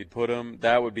where the heck you'd put them.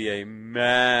 That would be a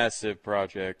massive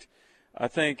project. I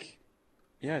think,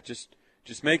 yeah, just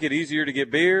make it easier to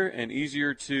get beer and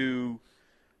easier to,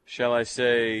 shall I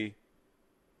say,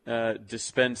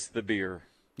 dispense the beer.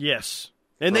 Yes.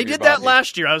 And they did that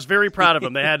last year. I was very proud of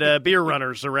them. They had beer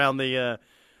runners around the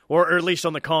or at least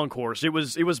on the concourse. It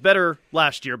was better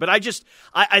last year. But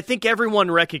I think everyone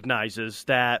recognizes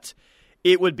that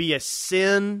it would be a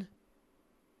sin,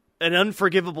 an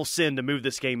unforgivable sin to move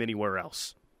this game anywhere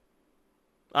else.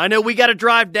 I know we got to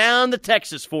drive down to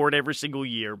Texas for it every single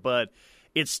year, but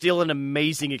it's still an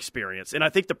amazing experience. And I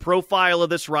think the profile of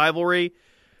this rivalry,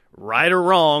 right or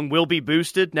wrong, will be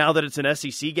boosted now that it's an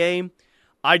SEC game.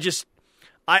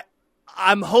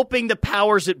 I'm hoping the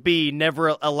powers that be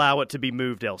never allow it to be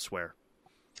moved elsewhere.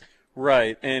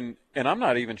 Right, and I'm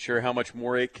not even sure how much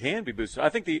more it can be boosted. I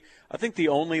think the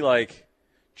only like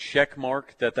check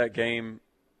mark that game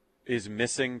is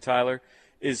missing, Tyler,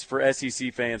 is for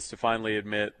SEC fans to finally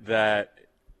admit that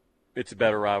it's a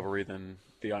better rivalry than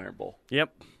the Iron Bowl.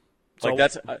 Yep. Like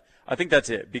I think that's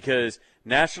it, because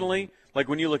nationally, like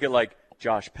when you look at like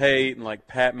Josh Pate and like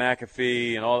Pat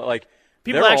McAfee and all, like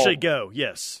people actually go,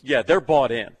 yes. Yeah, they're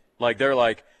bought in. Like they're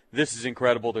like, this is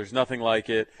incredible. There's nothing like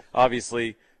it.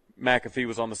 Obviously, McAfee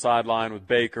was on the sideline with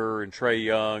Baker and Trey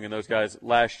Young and those guys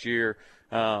last year.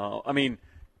 I mean,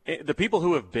 the people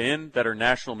who have been that are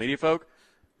national media folk,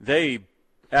 they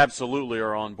absolutely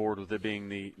are on board with it being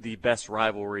the best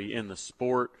rivalry in the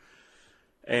sport.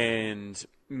 And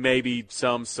maybe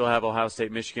some still have Ohio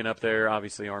State, Michigan up there.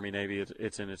 Obviously, Army-Navy,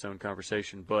 it's in its own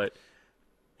conversation. But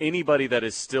anybody that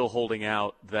is still holding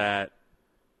out that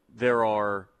there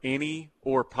are any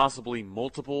or possibly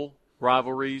multiple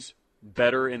rivalries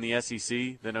better in the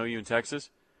SEC than OU and Texas,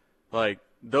 like,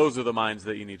 those are the minds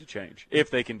that you need to change,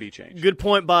 if they can be changed. Good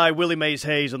point by Willie Mays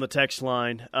Hayes on the text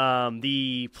line.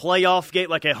 The playoff game,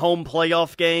 like a home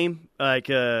playoff game, like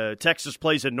Texas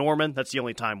plays in Norman, that's the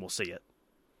only time we'll see it.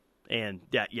 And,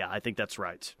 yeah, I think that's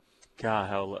right.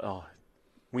 God,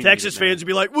 Texas fans would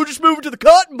be like, we'll just move it to the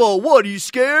Cotton Bowl. What, are you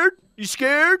scared? You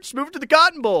scared? Just move it to the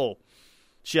Cotton Bowl.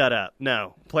 Shut up.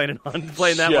 No. Playing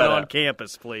that one on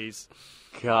campus, please.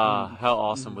 God, how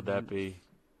awesome would that be?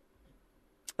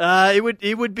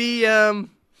 It would be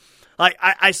like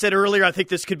I said earlier, I think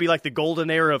this could be like the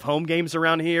golden era of home games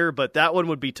around here, but that one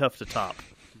would be tough to top.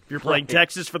 If you're playing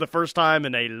Texas for the first time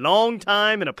in a long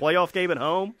time in a playoff game at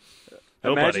home,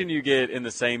 imagine you get in the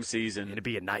same season. It'd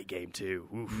be a night game too.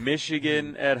 Oof.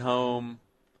 Michigan at home,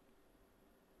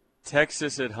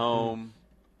 Texas at home.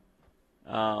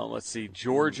 Let's see,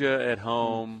 Georgia at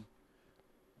home.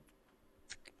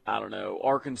 I don't know,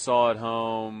 Arkansas at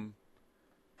home,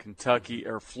 Kentucky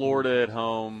or Florida at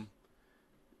home.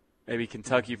 Maybe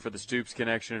Kentucky for the Stoops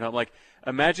connection at home. Like,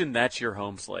 imagine that's your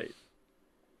home slate.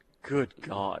 Good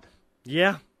God.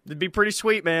 Yeah, it'd be pretty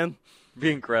sweet, man. It'd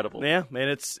be incredible. Yeah, man,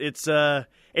 it's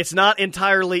not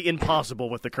entirely impossible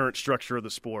with the current structure of the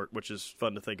sport, which is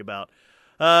fun to think about.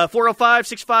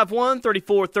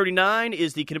 405-651-3439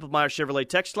 is the Knippelmeyer Chevrolet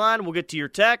text line. We'll get to your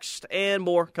text and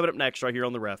more coming up next right here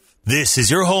on The Ref. This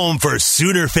is your home for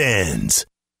Sooner fans.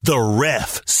 The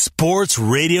Ref Sports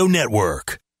Radio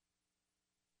Network.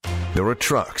 There are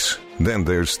trucks, then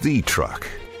there's the truck.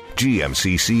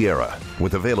 GMC Sierra,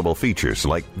 with available features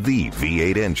like the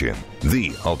V8 engine,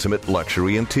 the ultimate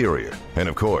luxury interior, and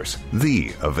of course,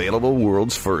 the available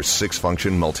world's first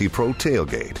 6-function multi-pro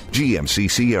tailgate.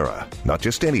 GMC Sierra, not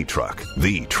just any truck,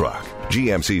 the truck.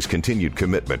 GMC's continued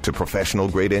commitment to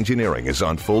professional-grade engineering is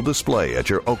on full display at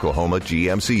your Oklahoma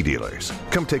GMC dealers.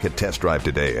 Come take a test drive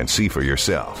today and see for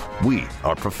yourself. We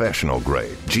are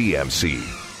professional-grade GMC.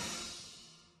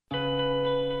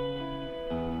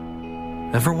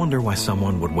 Ever wonder why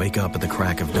someone would wake up at the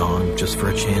crack of dawn just for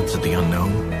a chance at the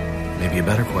unknown? Maybe a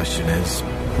better question is,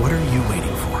 what are you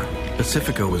waiting for?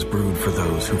 Pacifico is brewed for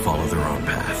those who follow their own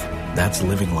path. That's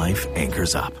living life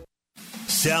anchors up.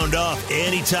 Sound off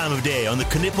any time of day on the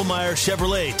Knippelmeyer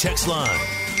Chevrolet text line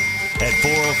at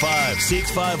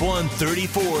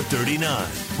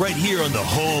 405-651-3439. Right here on the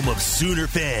home of Sooner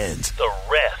fans. The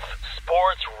Ref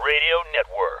Sports Radio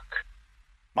Network.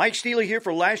 Mike Steele here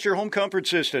for Lasher Home Comfort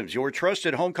Systems, your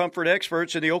trusted home comfort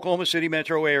experts in the Oklahoma City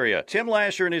metro area. Tim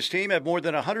Lasher and his team have more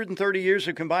than 130 years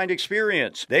of combined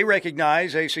experience. They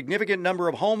recognize a significant number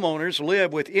of homeowners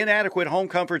live with inadequate home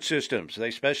comfort systems. They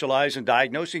specialize in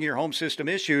diagnosing your home system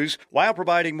issues while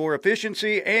providing more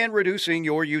efficiency and reducing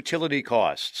your utility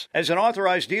costs. As an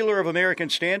authorized dealer of American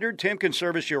Standard, Tim can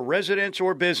service your residence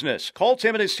or business. Call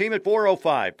Tim and his team at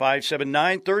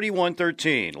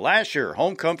 405-579-3113. Lasher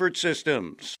Home Comfort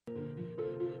Systems.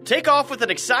 Take off with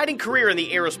an exciting career in the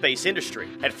aerospace industry.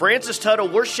 At Francis Tuttle,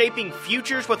 we're shaping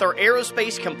futures with our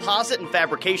aerospace composite and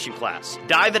fabrication class.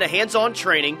 Dive into hands-on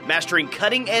training, mastering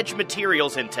cutting-edge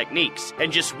materials and techniques. In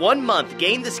just 1 month,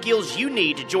 gain the skills you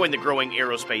need to join the growing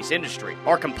aerospace industry.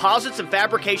 Our composites and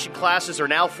fabrication classes are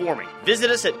now forming.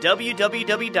 Visit us at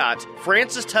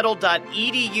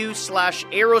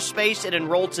www.francistuttle.edu/aerospace and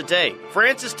enroll today.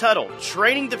 Francis Tuttle,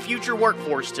 training the future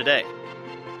workforce today.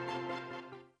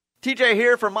 TJ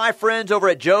here for my friends over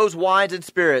at Joe's Wines and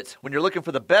Spirits. When you're looking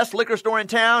for the best liquor store in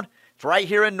town, it's right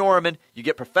here in Norman. You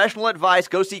get professional advice.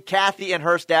 Go see Kathy and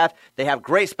her staff. They have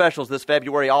great specials this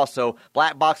February also.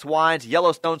 Black Box Wines,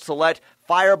 Yellowstone Select,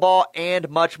 Fireball, and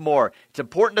much more. It's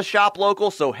important to shop local,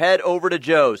 so head over to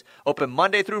Joe's. Open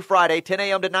Monday through Friday, 10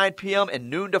 a.m. to 9 p.m. and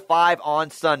noon to 5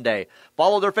 on Sunday.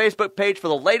 Follow their Facebook page for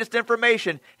the latest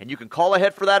information, and you can call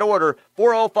ahead for that order,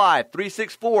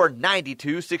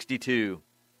 405-364-9262.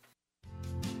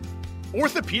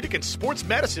 Orthopedic and Sports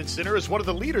Medicine Center is one of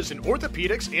the leaders in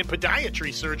orthopedics and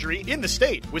podiatry surgery in the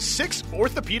state. With 6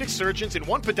 orthopedic surgeons and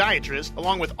 1 podiatrist,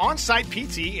 along with on-site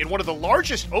PT and one of the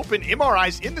largest open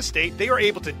MRIs in the state, they are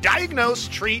able to diagnose,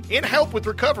 treat, and help with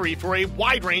recovery for a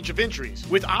wide range of injuries.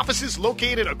 With offices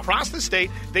located across the state,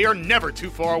 they are never too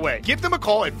far away. Give them a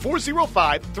call at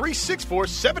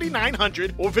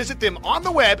 405-364-7900 or visit them on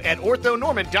the web at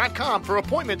orthonorman.com for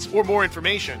appointments or more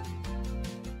information.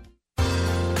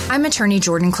 I'm attorney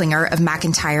Jordan Klinger of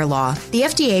McIntyre Law. The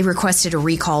FDA requested a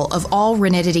recall of all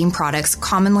ranitidine products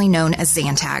commonly known as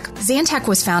Zantac. Zantac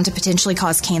was found to potentially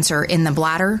cause cancer in the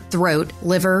bladder, throat,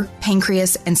 liver,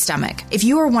 pancreas, and stomach. If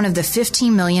you are one of the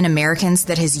 15 million Americans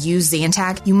that has used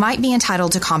Zantac, you might be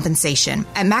entitled to compensation.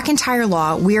 At McIntyre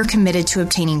Law, we are committed to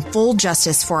obtaining full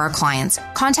justice for our clients.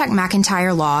 Contact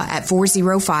McIntyre Law at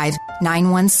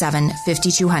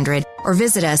 405-917-5200 or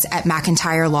visit us at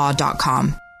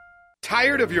mcintyrelaw.com.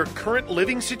 Tired of your current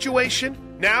living situation?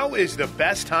 Now is the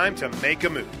best time to make a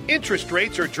move. Interest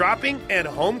rates are dropping, and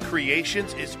Home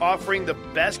Creations is offering the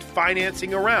best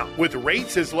financing around with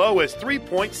rates as low as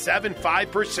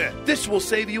 3.75%. This will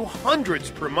save you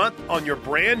hundreds per month on your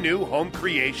brand new Home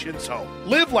Creations home.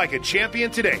 Live like a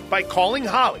champion today by calling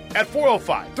Holly at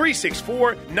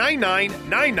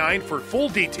 405-364-9999 for full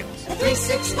details.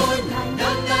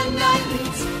 364-9999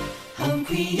 means Home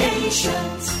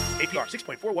Creations. APR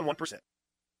 6.411%.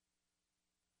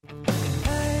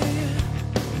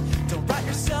 Don't write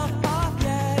yourself off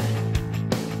yet.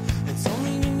 It's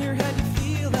only in your head you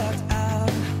feel left out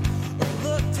or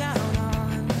looked down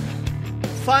on.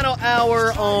 Final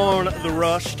hour on The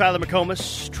Rush. Tyler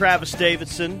McComas, Travis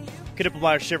Davidson.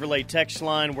 Kiddermeyer Chevrolet text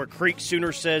line where Creek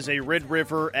Sooner says a Red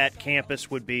River at campus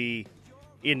would be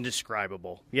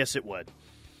indescribable. Yes, it would.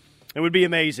 It would be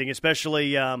amazing,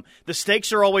 especially the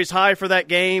stakes are always high for that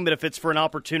game, but if it's for an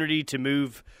opportunity to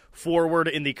move forward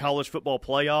in the college football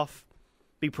playoff,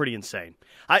 be pretty insane.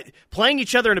 Playing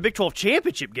each other in a Big 12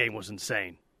 championship game was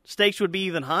insane. Stakes would be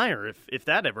even higher if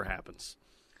that ever happens.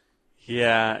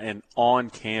 Yeah, and on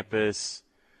campus,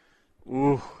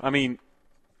 I mean,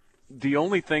 the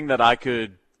only thing that I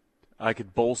could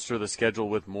bolster the schedule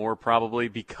with more probably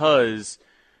because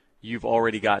you've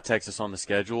already got Texas on the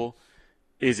schedule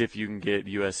is if you can get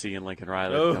USC and Lincoln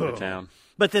Riley to come to town.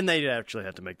 But then they'd actually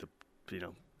have to make the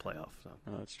playoff. So.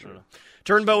 Oh, that's true.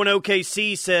 Turnbow in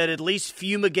OKC said, at least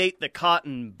fumigate the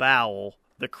cotton bowl.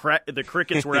 The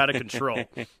crickets were out of control.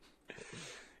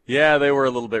 Yeah, they were a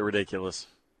little bit ridiculous.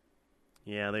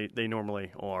 Yeah, they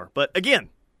normally are. But again,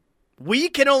 we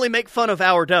can only make fun of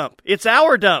our dump. It's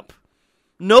our dump.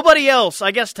 Nobody else,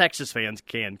 I guess Texas fans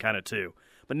can kind of too,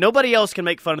 but nobody else can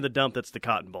make fun of the dump that's the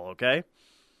Cotton Bowl, okay?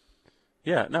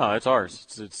 Yeah, no, it's ours.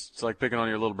 It's like picking on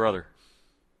your little brother.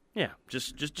 Yeah,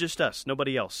 just us,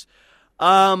 nobody else.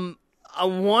 I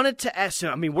wanted to ask,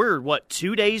 I mean, we're,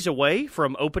 2 days away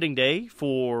from opening day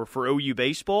for OU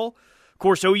baseball? Of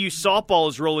course, OU softball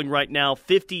is rolling right now,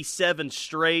 57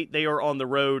 straight. They are on the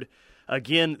road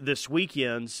again this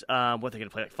weekend. What are they going to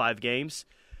play, like 5 games?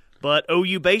 But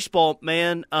OU baseball,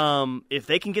 man, if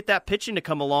they can get that pitching to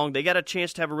come along, they got a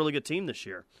chance to have a really good team this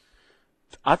year.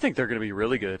 I think they're going to be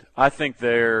really good. I think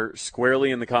they're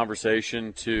squarely in the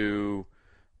conversation to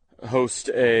host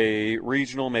a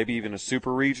regional, maybe even a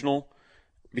super regional,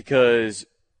 because,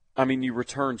 I mean, you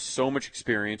return so much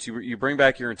experience. You bring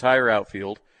back your entire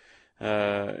outfield.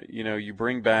 You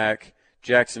bring back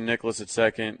Jackson Nicholas at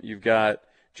second. You've got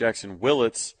Jackson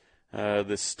Willits,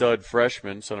 the stud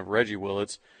freshman, son of Reggie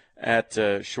Willits, at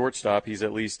shortstop. He's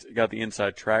at least got the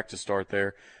inside track to start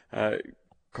there.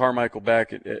 Carmichael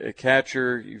back at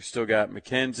catcher. You've still got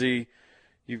McKenzie.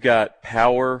 You've got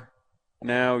power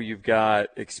now. You've got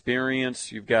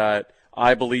experience.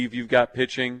 I believe you've got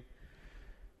pitching.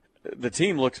 The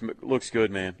team looks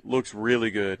good, man. Looks really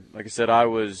good. Like I said, I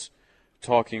was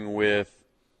talking with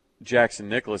Jackson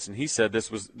Nicholas, and he said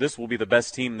this will be the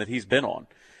best team that he's been on.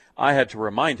 I had to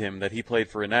remind him that he played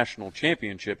for a national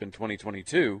championship in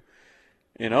 2022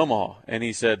 in Omaha, and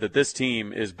he said that this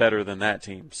team is better than that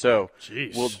team. So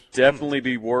will definitely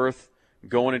be worth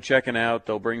going and checking out.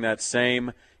 They'll bring that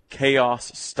same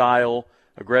chaos style,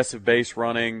 aggressive base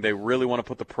running. They really want to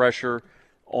put the pressure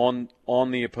on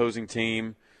the opposing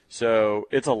team. So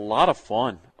it's a lot of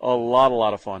fun, a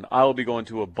lot of fun. I will be going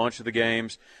to a bunch of the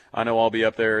games. I know I'll be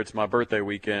up there. It's my birthday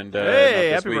weekend. Hey, not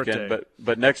this happy weekend, birthday.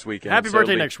 but next weekend. Happy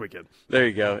birthday next weekend. There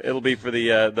you go. It'll be for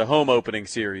the home opening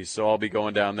series, so I'll be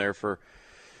going down there for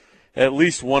at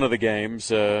least one of the games.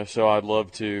 So I'd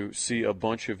love to see a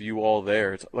bunch of you all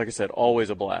there. It's, like I said, always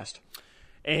a blast.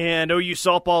 And OU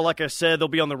softball, like I said, they'll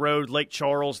be on the road, Lake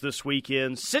Charles this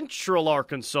weekend, Central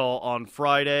Arkansas on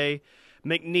Friday,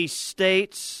 McNeese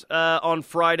State on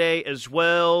Friday as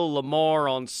well, Lamar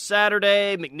on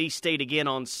Saturday, McNeese State again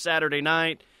on Saturday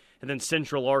night, and then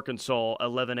Central Arkansas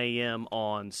 11 a.m.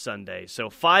 on Sunday.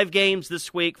 So 5 games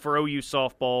this week for OU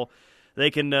softball. They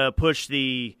can push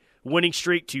the winning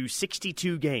streak to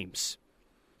 62 games.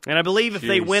 And I believe if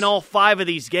they win all 5 of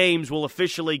these games, we'll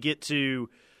officially get to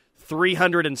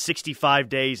 365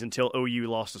 days until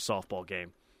OU lost a softball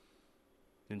game.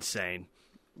 Insane.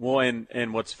 Well,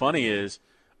 and what's funny is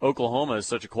Oklahoma is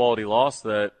such a quality loss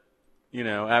that,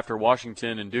 after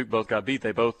Washington and Duke both got beat,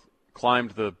 they both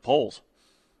climbed the polls.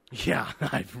 Yeah,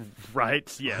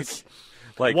 right, yes.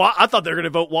 I thought they were going to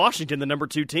vote Washington the number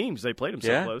 2 teams. They played them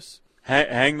so close.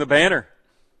 Hang the banner.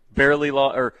 Barely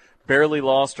lost or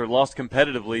lost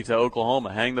competitively to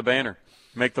Oklahoma. Hang the banner.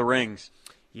 Make the rings.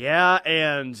 Yeah,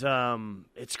 and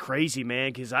it's crazy,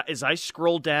 man, because as I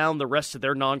scroll down the rest of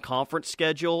their non-conference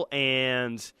schedule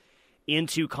and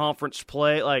into conference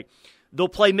play, like They'll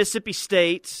play Mississippi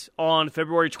State on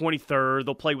February 23rd.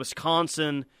 They'll play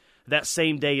Wisconsin that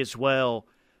same day as well.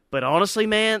 But honestly,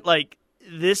 man, like,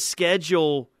 this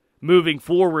schedule moving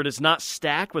forward is not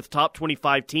stacked with top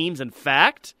 25 teams. In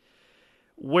fact,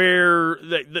 where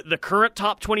the current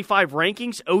top 25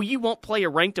 rankings, OU won't play a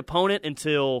ranked opponent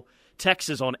until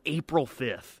Texas on April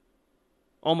 5th.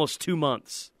 Almost 2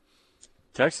 months.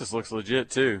 Texas looks legit,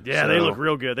 too. Yeah, they look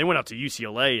real good. They went out to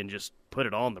UCLA and just put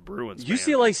it on the Bruins.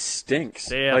 UCLA man.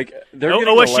 stinks. Yeah. Like, they're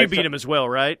OSU beat them as well,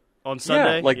 right? On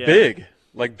Sunday? Yeah,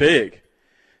 big.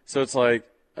 So it's like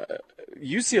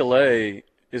UCLA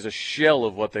is a shell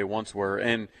of what they once were.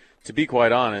 And to be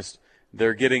quite honest,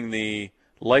 they're getting the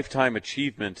Lifetime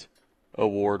Achievement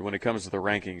Award when it comes to the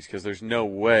rankings because there's no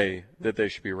way that they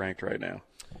should be ranked right now.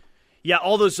 Yeah,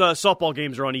 all those softball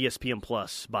games are on ESPN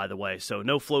Plus, by the way. So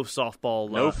no flow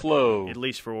softball. No flow, at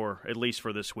least for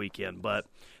this weekend. But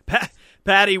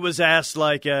Patty was asked,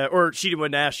 or she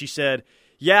wasn't asked. She said,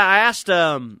 "Yeah, I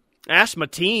asked my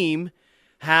team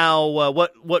how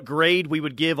what grade we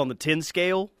would give on the 10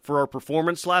 scale for our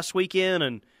performance last weekend,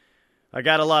 and I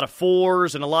got a lot of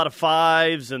 4s and a lot of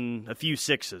 5s and a few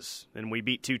 6s, and we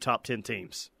beat 2 top 10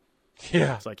 teams."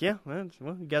 Yeah, it's like, well,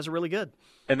 you guys are really good.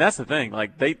 And that's the thing.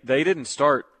 Like, they didn't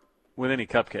start with any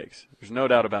cupcakes. There's no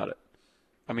doubt about it.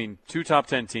 I mean, 2 top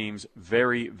 10 teams,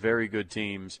 very, very good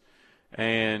teams.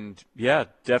 And, yeah,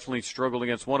 definitely struggled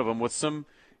against one of them with some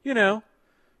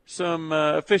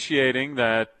officiating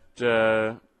that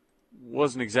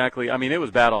wasn't exactly – I mean, it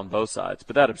was bad on both sides.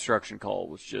 But that obstruction call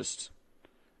was just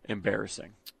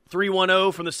embarrassing.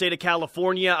 310 from the state of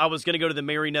California. I was going to go to the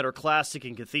Mary Netter Classic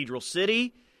in Cathedral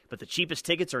City, but the cheapest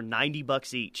tickets are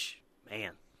 $90 each.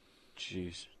 Man.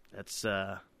 Jeez. That's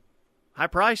high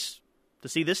price to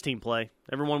see this team play.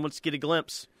 Everyone wants to get a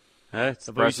glimpse. Hey, it's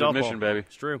the price of admission, baby.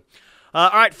 It's true. All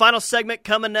right, final segment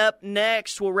coming up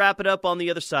next. We'll wrap it up on the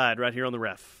other side right here on the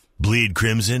Ref. Bleed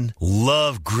Crimson?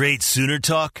 Love great Sooner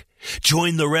talk?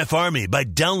 Join the Ref Army by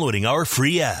downloading our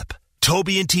free app.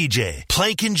 Toby and TJ,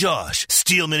 Plank and Josh,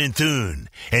 Steelman and Thune,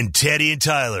 and Teddy and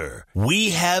Tyler. We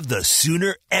have the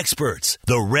Sooner experts.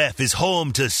 The Ref is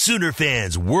home to Sooner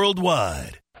fans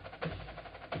worldwide.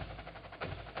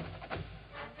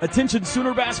 Attention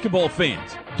Sooner basketball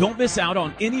fans. Don't miss out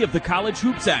on any of the college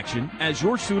hoops action as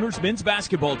your Sooners men's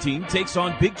basketball team takes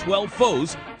on Big 12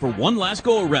 foes for one last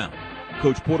go-around.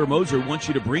 Coach Porter Moser wants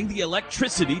you to bring the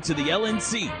electricity to the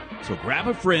LNC. So grab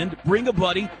a friend, bring a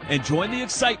buddy, and join the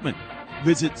excitement.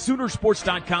 Visit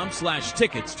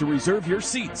Soonersports.com/tickets to reserve your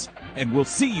seats. And we'll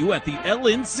see you at the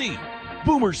LNC.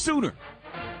 Boomer Sooner.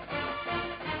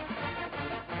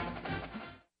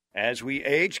 As we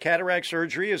age, cataract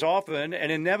surgery is often an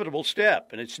inevitable step,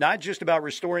 and it's not just about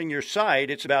restoring your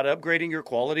sight, it's about upgrading your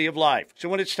quality of life. So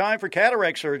when it's time for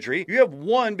cataract surgery, you have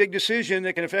one big decision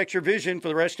that can affect your vision for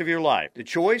the rest of your life. The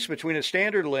choice between a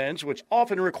standard lens, which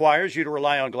often requires you to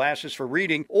rely on glasses for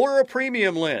reading, or a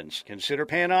premium lens. Consider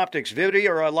PanOptic's Vivity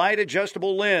or a light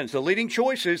adjustable lens, the leading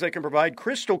choices that can provide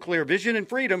crystal clear vision and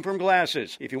freedom from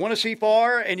glasses. If you want to see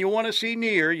far and you want to see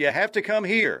near, you have to come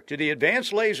here to the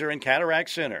Advanced Laser and Cataract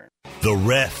Center. The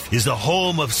Ref is the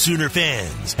home of Sooner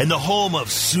fans and the home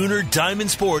of Sooner Diamond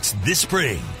Sports this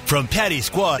spring. From Patty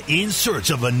Squad in search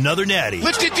of another natty.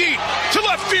 Lifted deep to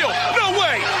left field. No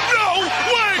way. No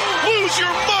way. Lose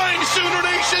your mind, Sooner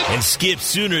Nation. And Skip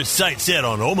Sooner's sight set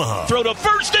on Omaha. Throw to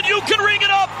first and you can ring it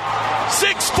up.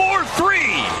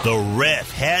 6-4-3. The Ref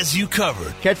has you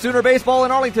covered. Catch Sooner Baseball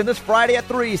in Arlington this Friday at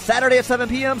 3, Saturday at 7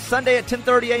 p.m., Sunday at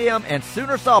 10:30 a.m., and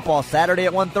Sooner Softball Saturday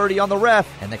at 1:30 on the Ref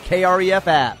and the KREF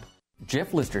app.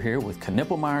 Jeff Lister here with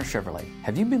Knippelmeyer Chevrolet.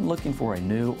 Have you been looking for a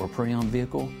new or pre-owned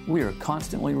vehicle? We are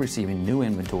constantly receiving new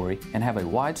inventory and have a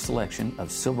wide selection of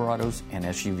Silverados and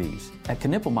SUVs. At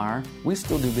Knippelmeyer, we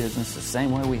still do business the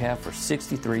same way we have for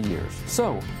 63 years.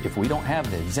 So, if we don't have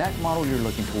the exact model you're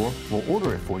looking for, we'll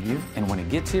order it for you, and when it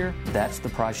gets here, that's the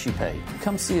price you pay.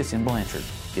 Come see us in Blanchard.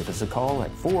 Give us a call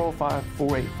at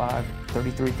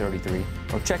 405-485-3333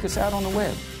 or check us out on the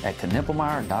web at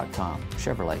knippelmeyer.com.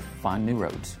 Chevrolet, find new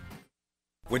roads.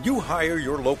 When you hire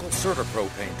your local CertaPro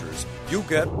painters, you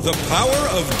get the power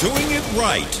of doing it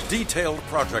right. Detailed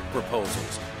project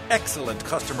proposals, excellent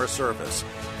customer service,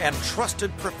 and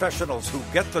trusted professionals who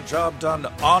get the job done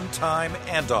on time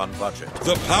and on budget.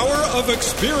 The power of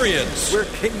experience. We're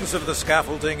kings of the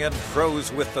scaffolding and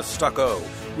pros with the stucco.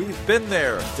 We've been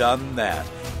there, done that.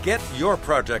 Get your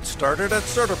project started at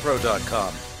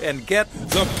CertaPro.com and get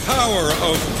the power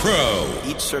of pro.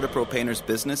 Each CertaPro painter's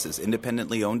business is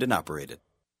independently owned and operated.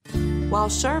 While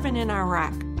serving in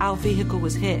Iraq, our vehicle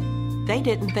was hit. They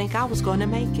didn't think I was going to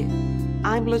make it.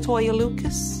 I'm Latoya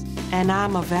Lucas, and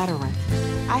I'm a veteran.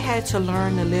 I had to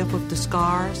learn to live with the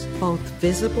scars, both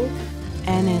visible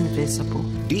and invisible.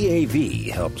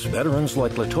 DAV helps veterans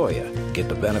like LaToya get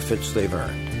the benefits they've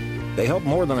earned. They help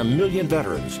more than 1 million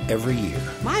veterans every year.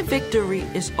 My victory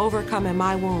is overcoming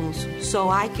my wounds so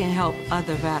I can help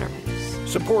other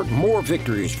veterans. Support more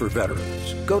victories for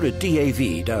veterans. Go to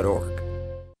DAV.org.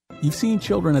 You've seen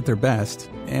children at their best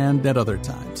and at other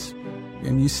times,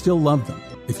 and you still love them.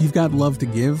 If you've got love to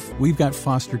give, we've got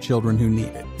foster children who need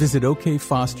it. Visit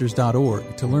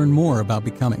okfosters.org to learn more about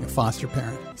becoming a foster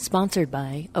parent. Sponsored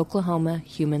by Oklahoma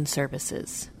Human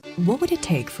Services. What would it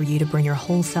take for you to bring your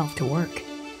whole self to work?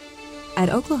 At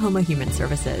Oklahoma Human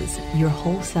Services, your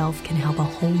whole self can help a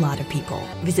whole lot of people.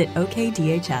 Visit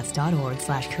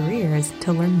okdhs.org/careers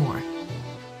to learn more.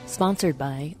 Sponsored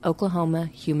by Oklahoma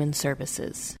Human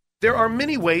Services. There are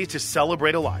many ways to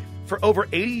celebrate a life. For over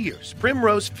 80 years,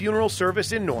 Primrose Funeral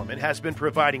Service in Norman has been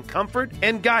providing comfort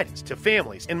and guidance to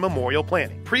families in memorial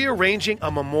planning. Pre-arranging a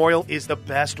memorial is the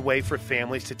best way for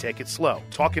families to take it slow,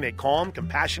 talk in a calm,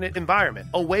 compassionate environment,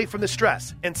 away from the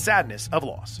stress and sadness of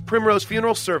loss. Primrose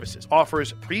Funeral Services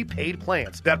offers prepaid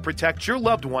plans that protect your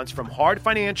loved ones from hard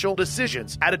financial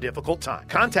decisions at a difficult time.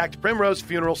 Contact Primrose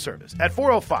Funeral Service at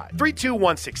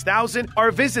 405-321-6000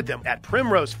 or visit them at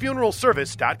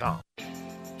primrosefuneralservice.com.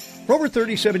 For over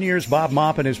 37 years, Bob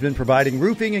Maupin has been providing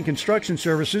roofing and construction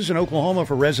services in Oklahoma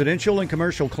for residential and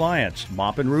commercial clients.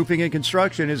 Maupin Roofing and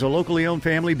Construction is a locally owned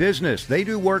family business. They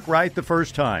do work right the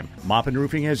first time. Maupin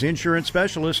Roofing has insurance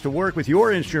specialists to work with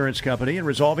your insurance company in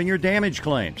resolving your damage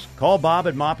claims. Call Bob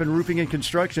at Maupin Roofing and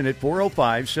Construction at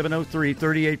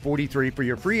 405-703-3843 for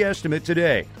your free estimate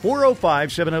today.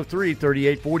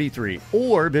 405-703-3843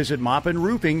 or visit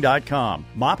maupinroofing.com.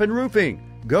 Maupin Roofing.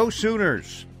 Go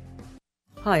Sooners!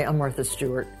 Hi, I'm Martha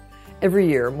Stewart. Every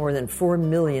year, more than 4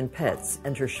 million pets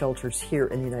enter shelters here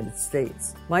in the United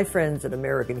States. My friends at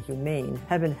American Humane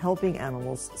have been helping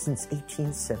animals since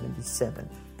 1877.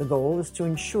 The goal is to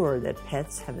ensure that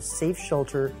pets have a safe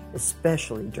shelter,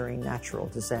 especially during natural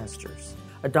disasters.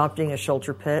 Adopting a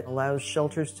shelter pet allows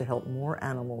shelters to help more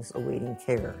animals awaiting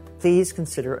care. Please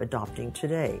consider adopting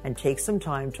today and take some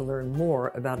time to learn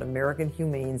more about American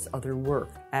Humane's other work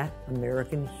at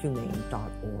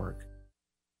americanhumane.org.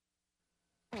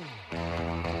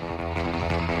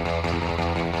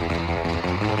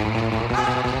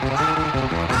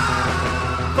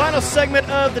 Final segment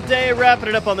of the day, wrapping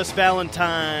it up on this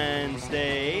Valentine's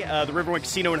Day. The Riverwind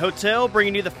Casino and Hotel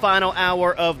bringing you the final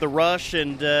hour of The Rush.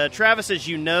 And Travis, as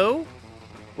you know,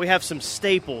 we have some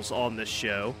staples on this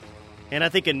show. And I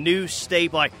think a new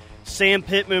staple, like Sam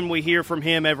Pittman, we hear from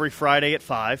him every Friday at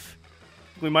 5.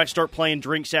 We might start playing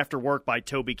Drinks After Work by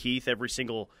Toby Keith every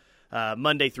single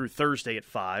Monday through Thursday at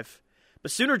 5.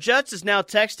 But Sooner Jets is now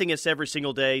texting us every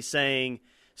single day saying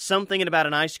something about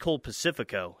an ice-cold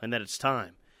Pacifico and that it's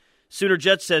time. Sooner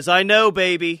Jets says, I know,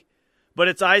 baby, but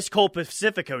it's ice-cold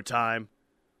Pacifico time.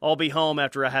 I'll be home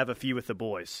after I have a few with the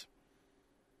boys.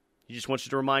 He just wants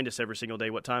you to remind us every single day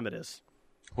what time it is.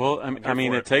 Well, I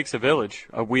mean, it takes a village.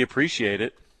 We appreciate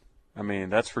it. I mean,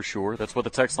 that's for sure. That's what the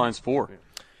text line's for.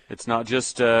 It's not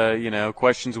just,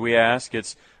 questions we ask.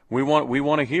 It's we want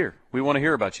to hear. We want to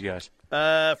hear about you guys.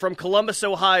 From Columbus,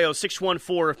 Ohio,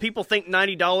 614. If people think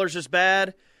 $90 is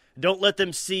bad, don't let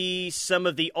them see some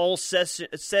of the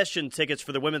all-session tickets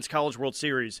for the Women's College World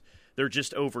Series. They're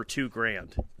just over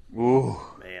 $2,000. Ooh.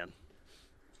 Man.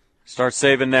 Start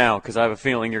saving now, because I have a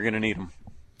feeling you're going to need them.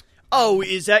 Oh,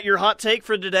 is that your hot take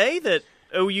for today, that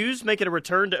OU's making a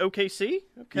return to OKC?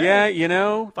 Okay. Yeah,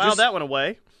 File that one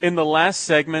away. In the last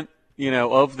segment,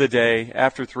 of the day,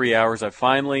 after 3 hours, I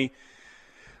finally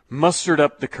mustered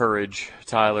up the courage,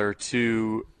 Tyler,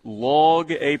 to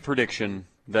log a prediction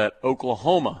that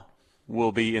Oklahoma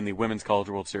will be in the Women's College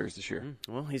World Series this year.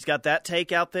 Well, he's got that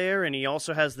take out there, and he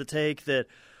also has the take that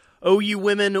OU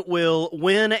women will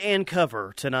win and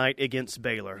cover tonight against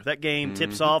Baylor. That game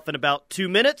tips off in about 2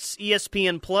 minutes.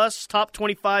 ESPN Plus, top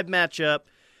 25 matchup.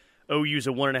 OU's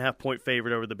a 1.5-point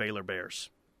favorite over the Baylor Bears.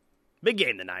 Big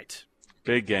game tonight.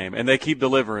 Big game. And they keep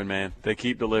delivering, man. They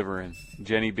keep delivering.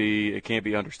 Jenny B, it can't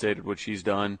be understated what she's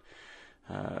done.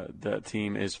 That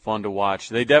team is fun to watch.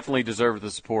 They definitely deserve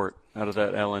the support out of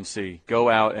that LNC. Go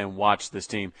out and watch this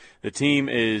team. The team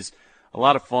is a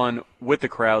lot of fun with the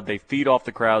crowd. They feed off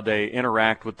the crowd. They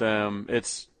interact with them.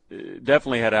 It's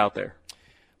definitely head out there.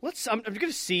 I'm going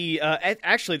to see.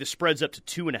 Actually, the spread's up to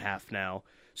 2.5 now.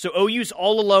 So OU's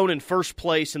all alone in first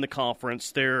place in the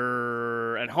conference.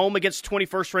 They're at home against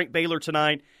 21st-ranked Baylor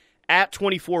tonight, at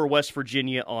 24 West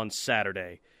Virginia on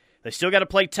Saturday. They still got to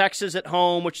play Texas at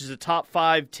home, which is a top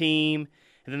 5 team,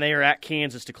 and then they are at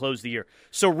Kansas to close the year.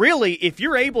 So really, if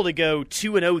you're able to go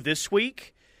 2-0 this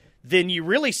week, then you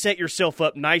really set yourself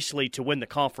up nicely to win the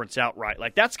conference outright.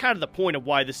 Like, that's kind of the point of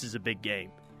why this is a big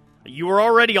game. You were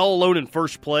already all alone in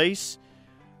first place,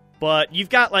 but you've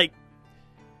got, like,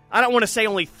 I don't want to say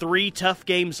only 3 tough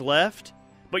games left,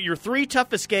 but your 3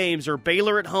 toughest games are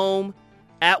Baylor at home,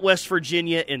 at West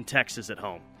Virginia, and Texas at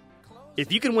home.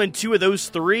 If you can win 2 of those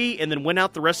 3 and then win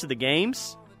out the rest of the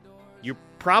games, you're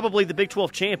probably the Big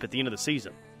 12 champ at the end of the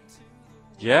season.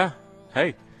 Yeah.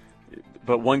 Hey,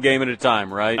 but one game at a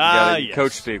time, right? Yes.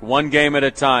 Coach speak. One game at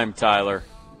a time, Tyler.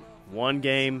 One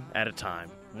game at a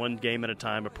time. One game at a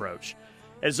time approach.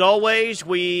 As always,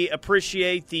 we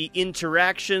appreciate the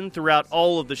interaction throughout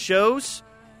all of the shows.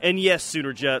 And yes,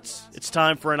 Sooner Jets, it's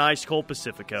time for an ice cold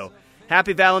Pacifico.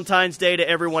 Happy Valentine's Day to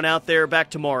everyone out there. Back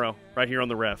tomorrow, right here on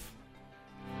the Ref.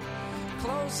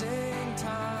 Closing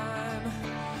time.